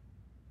like,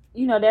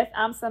 you know,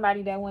 I'm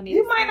somebody that wanted.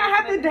 You might not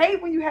have to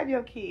date when you have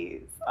your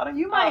kids.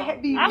 You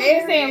might be. I was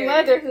saying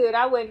motherhood.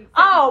 I wouldn't.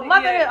 Oh,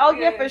 motherhood.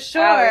 Yeah, for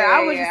sure.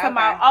 I was just talking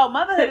about.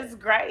 Motherhood is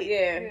great.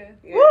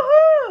 Yeah.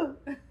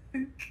 Woohoo!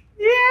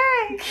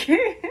 Yay!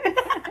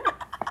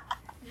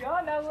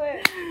 Y'all know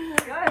what?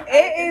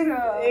 It is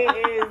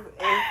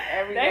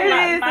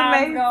everything.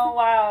 Mine's going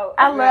wild.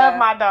 I love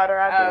my daughter.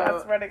 I do.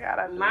 I swear to God,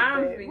 I do.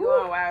 Moms be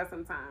going wild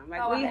sometimes.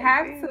 Like, we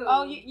have to.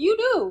 Oh, you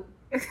do.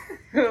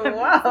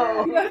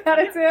 Whoa. You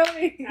gotta tell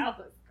me. That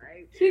was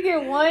crazy. She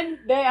get 1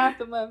 day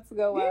after month to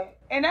go wild.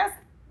 And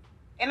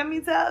let me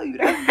tell you,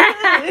 that's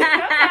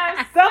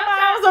good. Some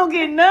moms don't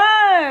get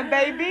none,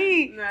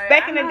 baby. No,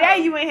 back in the day,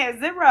 you ain't had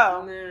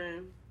 0.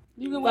 None.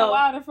 You can go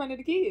wild in front of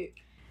the kid.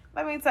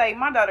 Let me tell you,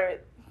 my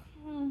daughter,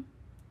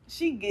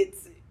 she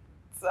gets it.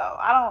 So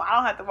I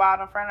don't have to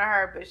wild in front of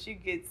her, but she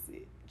gets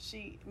it.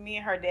 Me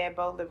and her dad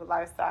both live a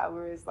lifestyle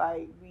where it's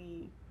like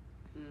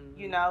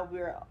you know,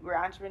 we're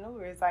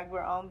entrepreneurs. Like,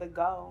 we're on the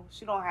go.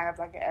 She don't have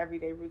like an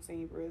everyday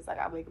routine where it's like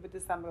I wake up at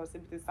this time, I go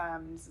sleep at this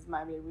time, and this is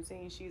my everyday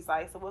routine. She's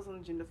like, so what's on the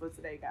agenda for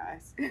today,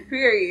 guys?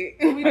 Period.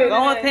 We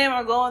going with him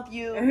or going with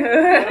you? What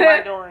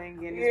am I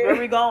doing? And where are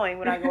we going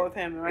when I go with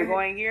him? Am I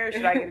going here?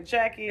 Should I get a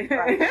jacket?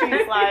 Like,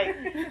 she's like,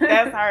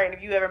 that's her. And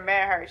if you ever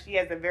met her, she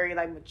has a very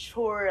like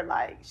mature,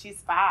 like,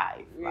 she's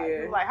 5. Like,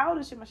 you're like, how old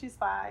is she? She's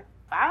 5.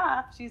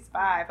 She's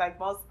 5. Like,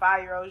 most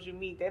 5-year-olds you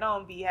meet, they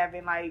don't be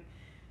having like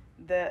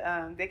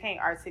they can't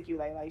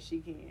articulate like she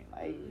can.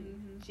 Like,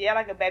 she had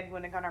like a baby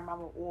when they come to her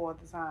mama all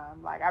the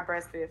time. Like, I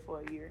breastfed for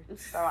a year,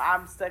 so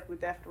I'm stuck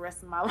with that for the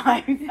rest of my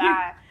life.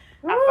 I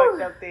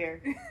fucked up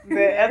there.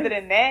 But other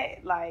than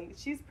that, like,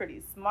 she's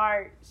pretty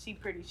smart.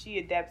 She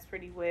adapts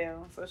pretty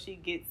well, so she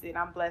gets it.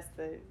 I'm blessed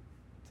to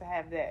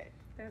have that.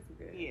 That's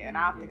good. Yeah, and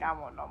I don't think I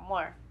want no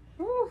more.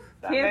 So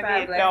maybe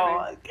a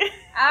dog.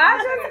 I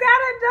just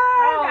got a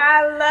dog.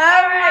 I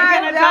love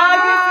my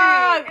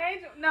dog.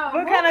 No,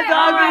 what kind of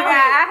dog is it?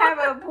 I have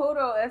a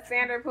poodle, a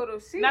standard poodle.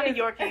 Not a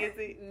Yorkie, is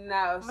it?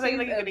 No, she's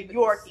like a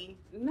Yorkie.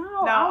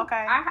 No,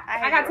 okay.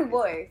 I got 2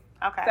 boys.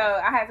 Okay. So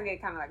I had to get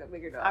kind of like a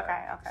bigger dog.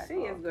 Okay. She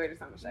is gorgeous.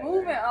 I'm gonna show you.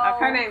 Moving on.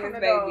 Her name is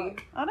Baby.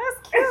 Oh,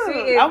 that's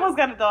cute. I almost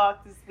got a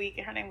dog this week,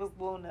 and her name was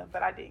Luna,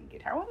 but I didn't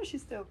get her. I wonder if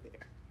she's still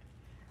there.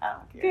 I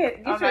don't care.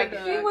 Get your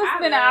dog. She would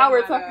spend an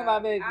hour talking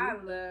about baby. I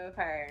love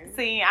her.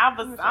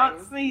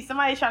 See,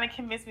 somebody's trying to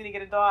convince me to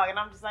get a dog, and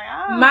I'm just like,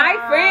 oh. My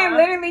friend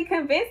literally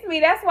convinced me.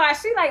 That's why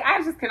she like,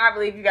 I just cannot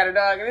believe you got a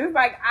dog. And it's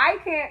like, I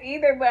can't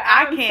either, but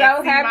I'm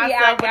so happy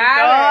I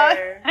got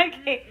her. I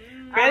can't.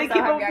 Really keep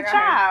up with the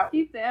child.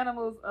 Keep the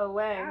animals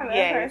away. I love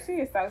her. She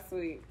is so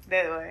sweet.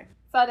 That way.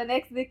 So the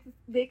next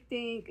big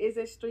thing is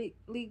it street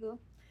legal?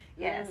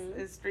 Yes,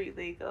 it's street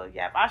legal.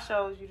 Yep, I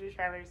showed you the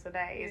trailer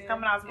today. It's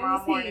coming out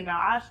tomorrow morning. Now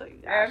I'll show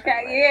you.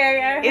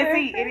 Yeah.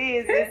 It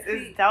is.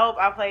 It's dope.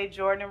 I played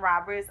Jordan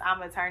Roberts.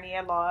 I'm attorney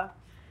at law.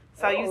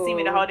 So you see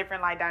me the whole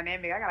different like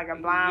dynamic. I got like a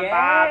blind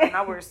bob and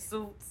I wear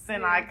suits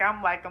and like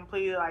I'm like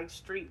completely like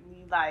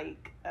streetly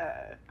like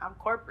I'm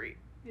corporate.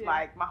 Yeah.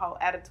 Like my whole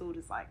attitude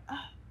is like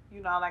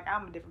you know, like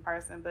I'm a different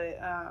person. But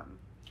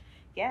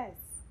yes.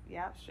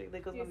 Yeah, Street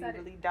Legal's gonna be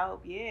really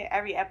dope. Yeah,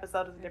 every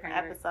episode is a different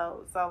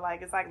episode. So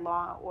like it's like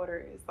Law and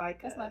Order. It's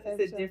like that's my favorite.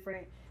 It's a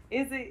different.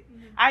 Is it?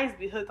 Mm-hmm. I used to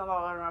be hooked on Law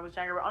and Order when I was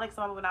younger, but only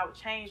because when I would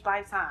change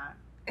Lifetime.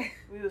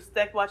 We was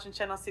stuck watching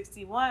Channel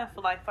 61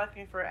 for like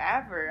fucking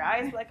forever. I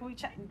used to be like, can we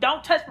change?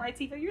 Don't touch my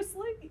TV. You're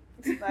asleep.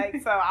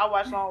 Like so, I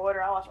watch Law and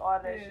Order. I watch all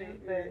that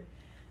shit, but.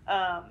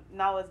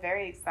 No, it's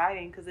very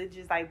exciting because it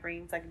just like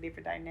brings like a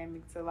different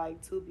dynamic to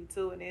like Tubi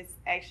too, and it's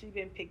actually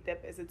been picked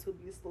up as a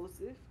Tubi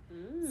exclusive.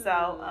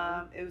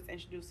 So it was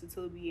introduced to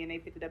Tubi and they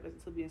picked it up as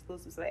a Tubi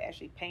exclusive, so they're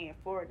actually paying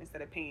for it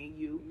instead of paying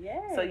you.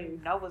 So you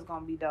know it's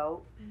gonna be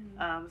dope.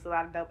 There's a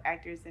lot of dope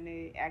actors in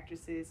it,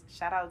 actresses.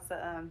 Shout out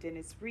to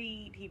Dennis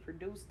Reed. He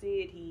produced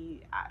it.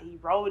 He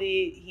wrote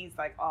it. He's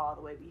like all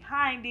the way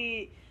behind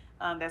it.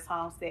 That's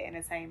Homestead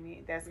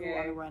Entertainment. That's who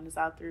I run this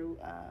out through.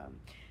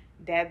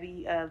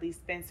 Debbie Lee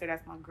Spencer,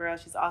 that's my girl.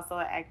 She's also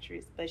an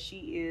actress, but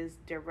she is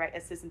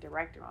assistant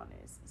director on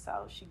this.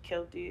 So she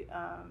killed it.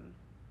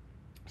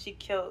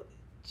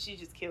 She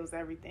just kills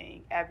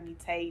everything. Ebony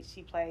Tate,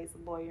 she plays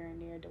a lawyer in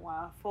there.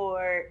 DeJuan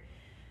Ford,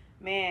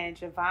 man,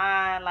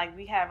 Javon. Like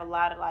we have a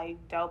lot of like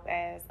dope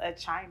ass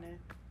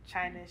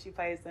China, she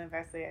plays the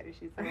investigator.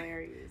 She's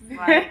hilarious.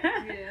 Like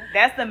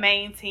that's the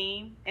main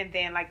team, and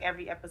then like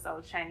every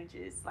episode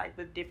changes like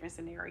with different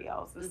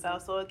scenarios and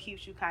stuff. So it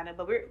keeps you kind of.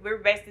 But we're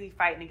basically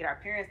fighting to get our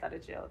parents out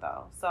of jail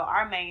though. So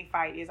our main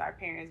fight is our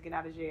parents getting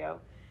out of jail,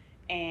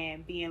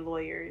 and being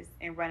lawyers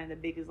and running the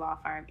biggest law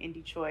firm in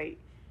Detroit,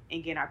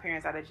 and getting our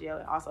parents out of jail,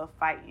 and also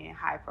fighting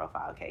high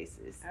profile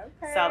cases.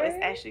 Okay. So it's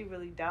actually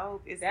really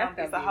dope. It's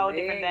a whole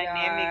different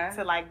dynamic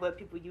to like what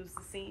people used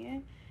to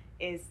seeing.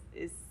 Is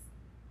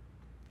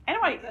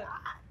anyway,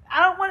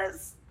 I don't want to.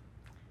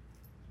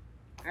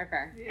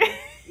 Okay.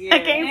 I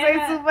can't say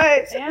too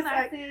much. And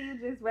I see you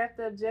just wrapped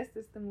up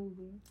Justice the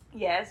movie.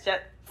 Yes,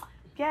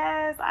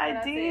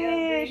 I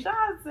did. Shout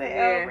out to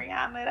El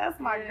Rihanna. That's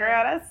my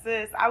girl. That's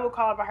sis. I would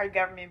call her by her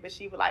government, but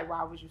she would like,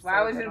 why would you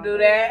do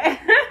that?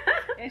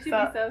 And she'd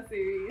be so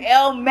serious.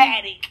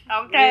 Elmatic.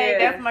 Okay,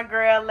 that's my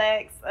girl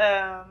Lex.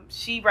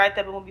 She wrote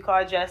up a movie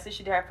called Justice.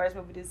 She did her first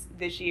movie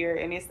this year,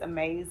 and it's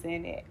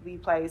amazing. We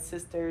play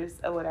sisters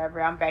or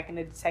whatever. I'm back in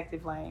the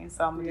detective lane,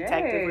 so I'm a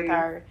detective with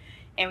her,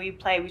 and we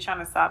trying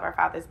to solve our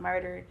father's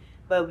murder.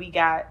 But we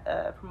got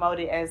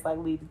promoted as like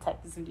lead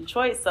detectives in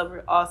Detroit, so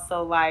we're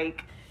also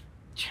like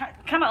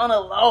kind of on a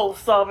low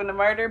solving the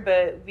murder,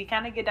 but we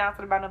kind of get down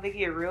to the bottom of it,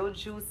 get real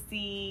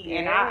juicy,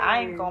 and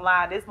I ain't gonna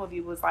lie, this movie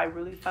was like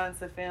really fun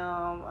to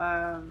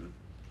film.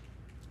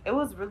 It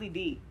was really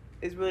deep.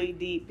 It's really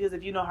deep because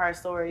if you know her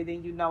story,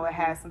 then you know it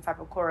has some type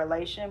of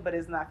correlation, but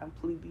it's not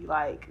completely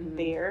like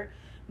there.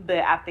 But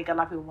I think a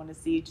lot of people want to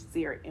see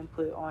her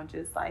input on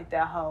just like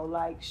that whole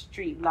like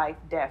street life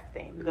death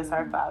thing because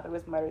her father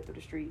was murdered through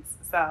the streets.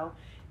 So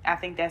I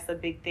think that's a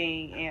big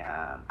thing, and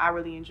I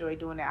really enjoy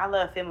doing that. I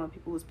love filming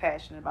people who's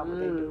passionate about what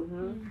they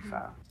do.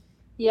 So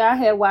yeah, I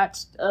had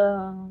watched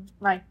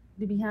like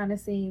the behind the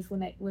scenes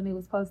when it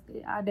was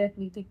posted. I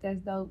definitely think that's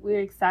dope.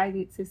 We're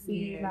excited to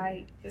see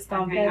like it's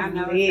gonna be. I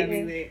know it's gonna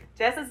be lit.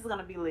 Justice is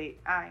gonna be lit.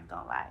 I ain't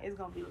gonna lie, it's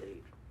gonna be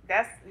lit.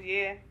 That's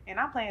and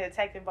I'm playing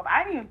detective, but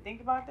I didn't even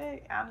think about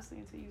that honestly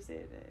until you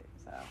said that.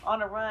 So on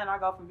the run, I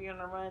go from being on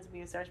the run to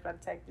being searched by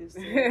detectives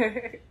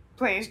to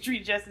playing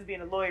street justice,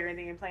 being a lawyer, and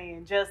then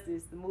playing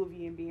Justice, the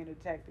movie, and being a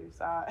detective.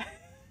 So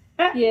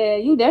yeah,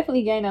 you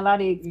definitely gained a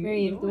lot of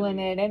experience doing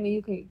that. I mean,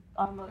 you could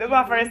almost. That's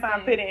my first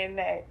time putting in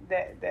that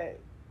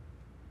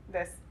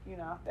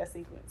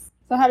sequence.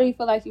 So how do you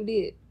feel like you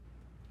did?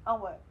 On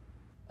what?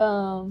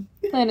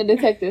 Playing a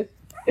detective.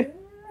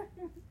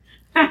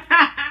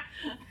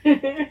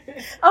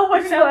 Oh,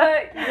 which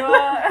one?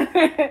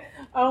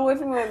 Oh, which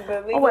one?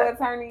 The legal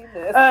attorney?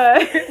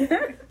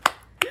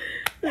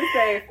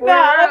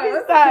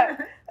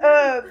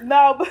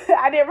 No, but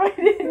I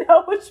didn't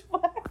know which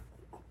one.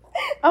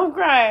 I'm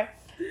crying.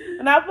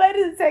 When I played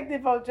the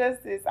detective on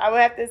Justice, I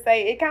would have to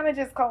say it kind of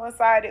just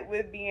coincided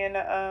with being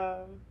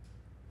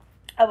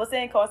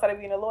coincided with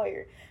being a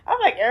lawyer. I'm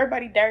like,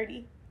 everybody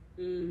dirty.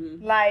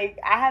 Like,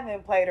 I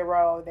haven't played a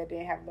role that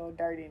didn't have no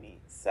dirt in it.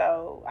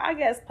 So, I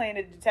guess playing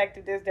a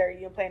detective that's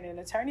dirty and playing an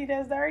attorney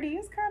that's dirty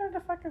is kind of the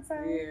fucking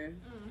same. Yeah,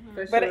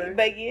 for sure.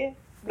 But yeah,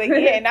 But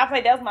yeah, and that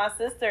was my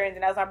sister, and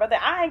then that was my brother.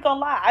 I ain't gonna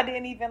lie, I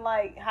didn't even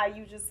like how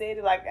you just said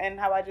it, like, and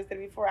how I just said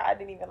it before. I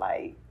didn't even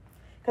like,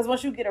 because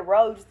once you get a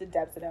role, you just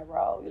adapt to that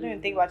role. You didn't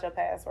even think about your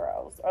past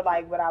roles or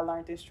like what I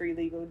learned in street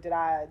legal. Did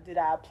I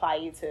apply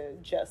it to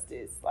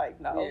justice? Like,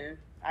 no,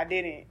 I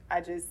didn't.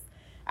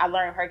 I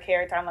learned her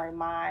character. I learned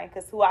mine,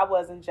 because who I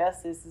was in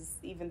justice is,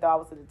 even though I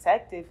was a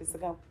detective, it's a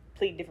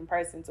complete different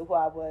person to who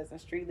I was in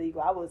street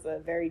legal. I was a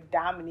very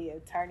dominant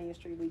attorney in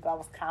street legal. I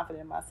was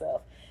confident in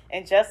myself.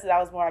 In justice, I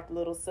was more like the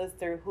little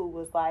sister who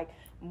was like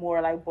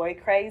more like boy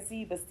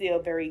crazy, but still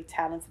very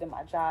talented in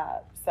my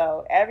job.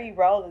 So every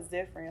role is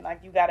different. Like,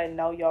 you got to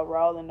know your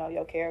role and know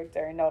your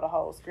character and know the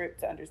whole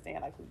script to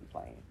understand like who you're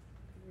playing.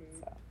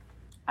 So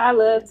I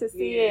love to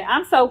see it.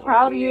 I'm so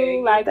proud of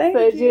you. Like,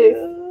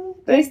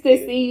 just to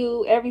see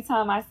you every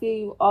time I see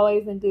you,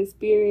 always in good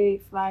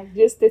spirits. Like,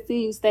 just to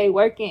see you stay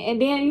working,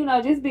 and then, you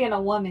know, just being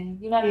a woman.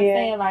 You know what I'm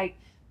saying? Like,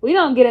 we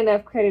don't get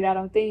enough credit, I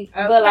don't think.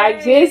 Okay. But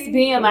like, just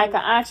being like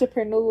an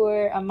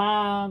entrepreneur, a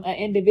mom, an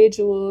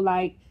individual,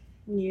 like,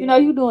 you know,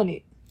 you doing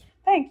it.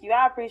 Thank you.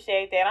 I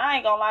appreciate that. I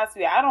ain't gonna lie to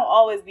you. I don't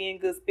always be in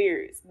good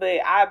spirits, but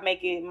I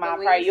make it my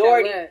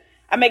priority.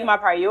 I make my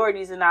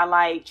priorities, and I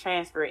like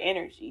transfer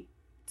energy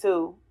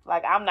too.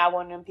 Like, I'm not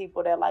one of them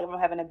people that, like, if I'm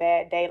having a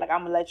bad day, like,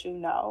 I'm gonna let you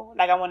know.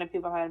 Like, I'm one of them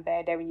people, I'm having a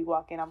bad day, when you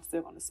walk in, I'm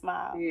still gonna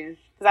smile. Yeah.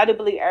 Because I do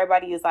believe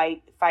everybody is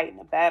like fighting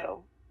a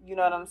battle. You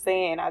know what I'm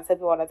saying? I tell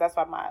people all that. That's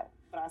why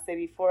when I said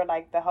before,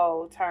 like, the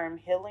whole term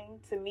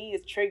healing to me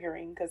is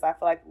triggering, because I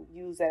feel like we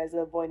use that as an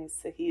avoidance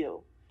to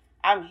heal.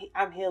 I'm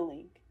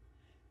healing,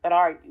 but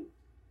are you?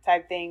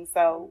 Type thing.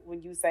 So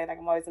when you say, like,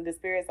 I'm always in good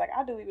spirits, like,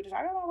 I do even just,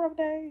 I got rough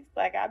days.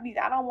 Like, I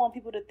don't want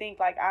people to think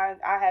like I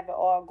have it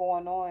all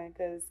going on,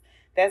 because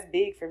that's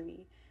big for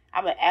me.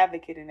 I'm an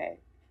advocate in that.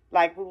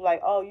 Like, people like,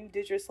 oh, you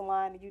did your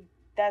salon,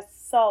 that's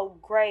so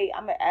great.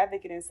 I'm an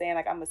advocate in saying,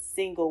 like, I'm a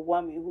single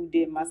woman who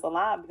did my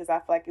salon, because I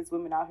feel like it's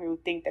women out here who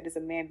think that it's a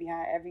man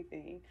behind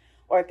everything,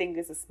 or think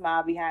it's a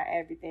smile behind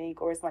everything,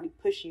 or it's somebody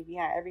pushing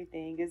behind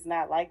everything. It's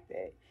not like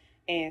that.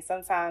 And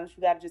sometimes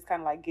you got to just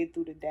kind of like get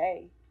through the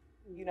day.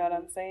 You know what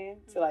I'm saying?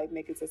 To like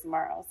make it to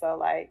tomorrow. So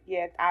like,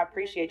 yeah, I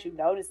appreciate you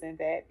noticing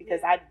that,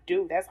 because I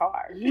do. That's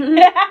hard.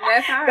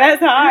 That's hard.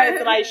 That's hard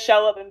to like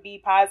show up and be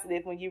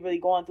positive when you're really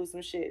going through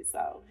some shit.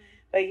 So,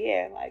 but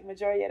yeah, like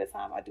majority of the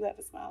time I do have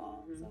a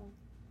smile on. So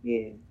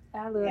yeah,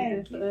 I love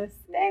this for us.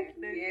 Thank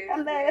you. Yes, I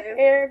love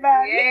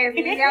everybody. Yes,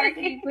 we gotta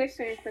keep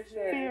pushing for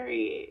sure.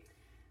 Period.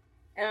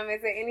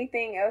 Is there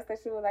anything else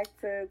that you would like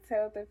to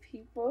tell the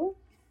people?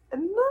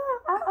 No.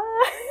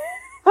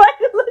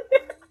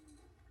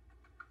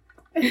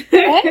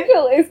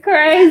 Angel is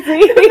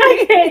crazy.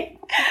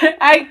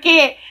 I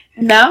can't.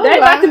 No. They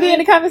about to be in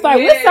the comments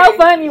like, what's so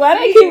funny? Why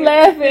they keep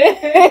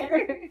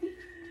laughing?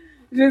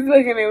 Just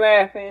looking and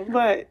laughing.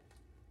 But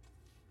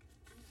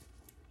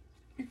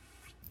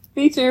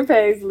featuring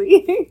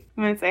Paisley.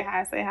 I'm gonna say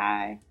hi. Say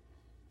hi.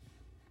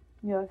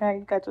 You okay?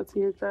 You got your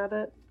tears dried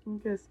up?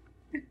 Just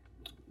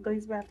go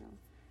use the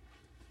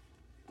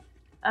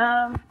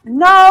bathroom.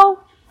 No.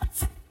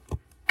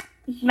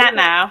 Not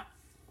now.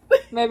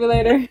 Maybe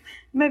later.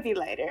 Maybe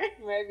later.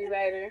 Maybe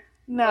later.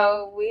 No.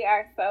 So we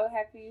are so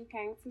happy you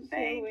came to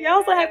share with us.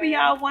 Y'all so happy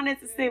y'all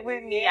wanted to sit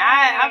with me.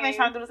 I've been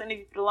trying to do this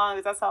interview for the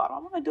longest. I thought I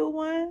want to do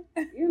one.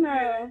 You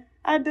know.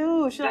 I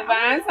do.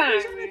 Divine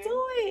timing. Should I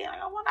do it?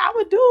 I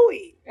would do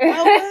it.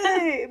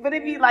 I would. But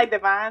it'd be like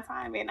divine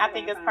timing. I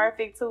think it's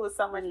perfect too. It's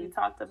so much we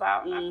talked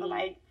about. And I feel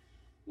like,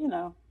 you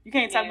know, you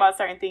can't talk about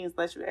certain things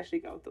unless you actually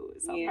go through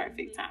it. So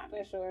perfect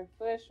timing.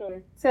 For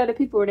sure. Tell the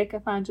people where they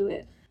can find you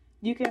at.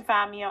 You can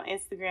find me on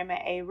Instagram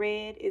at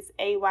Ayered. It's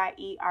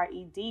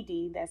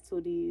AYEREDD. That's 2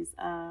 D's.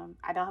 I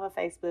don't have a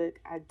Facebook.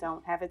 I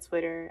don't have a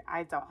Twitter.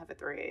 I don't have a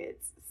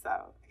Threads. So,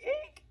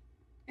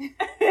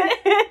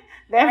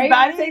 that's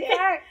about it.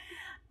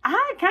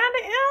 I kind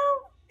of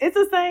am. It's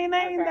the same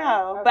name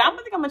though. Okay. But I'm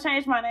gonna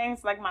change my name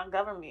to like my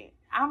government.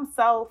 I'm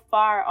so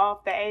far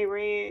off the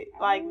Ayered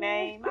like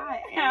name. I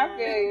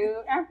feel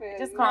you.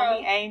 Just call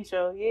me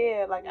Angel.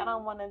 Yeah, like I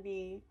don't want to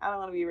be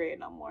red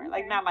no more.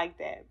 Like not like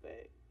that,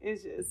 but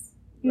it's just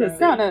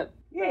sound up.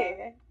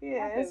 Yeah,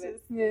 it's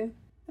just a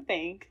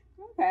thing.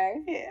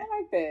 Okay. Yeah. I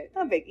like that.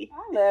 No biggie. I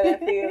love that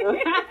feel.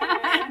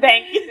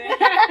 Thank you.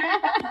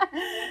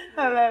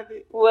 I love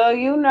it. Well,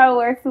 you know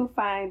where to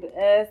find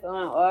us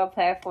on all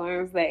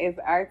platforms. That is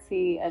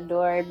RT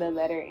Adore the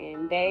letter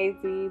N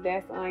Daisy.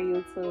 That's on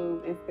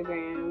YouTube,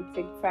 Instagram,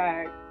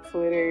 TikTok,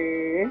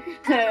 Twitter,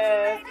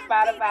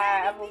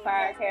 Spotify, Apple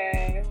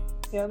Podcasts.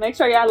 Yeah, make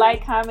sure y'all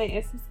like, comment,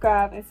 and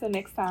subscribe. Until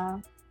next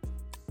time.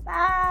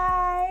 Bye.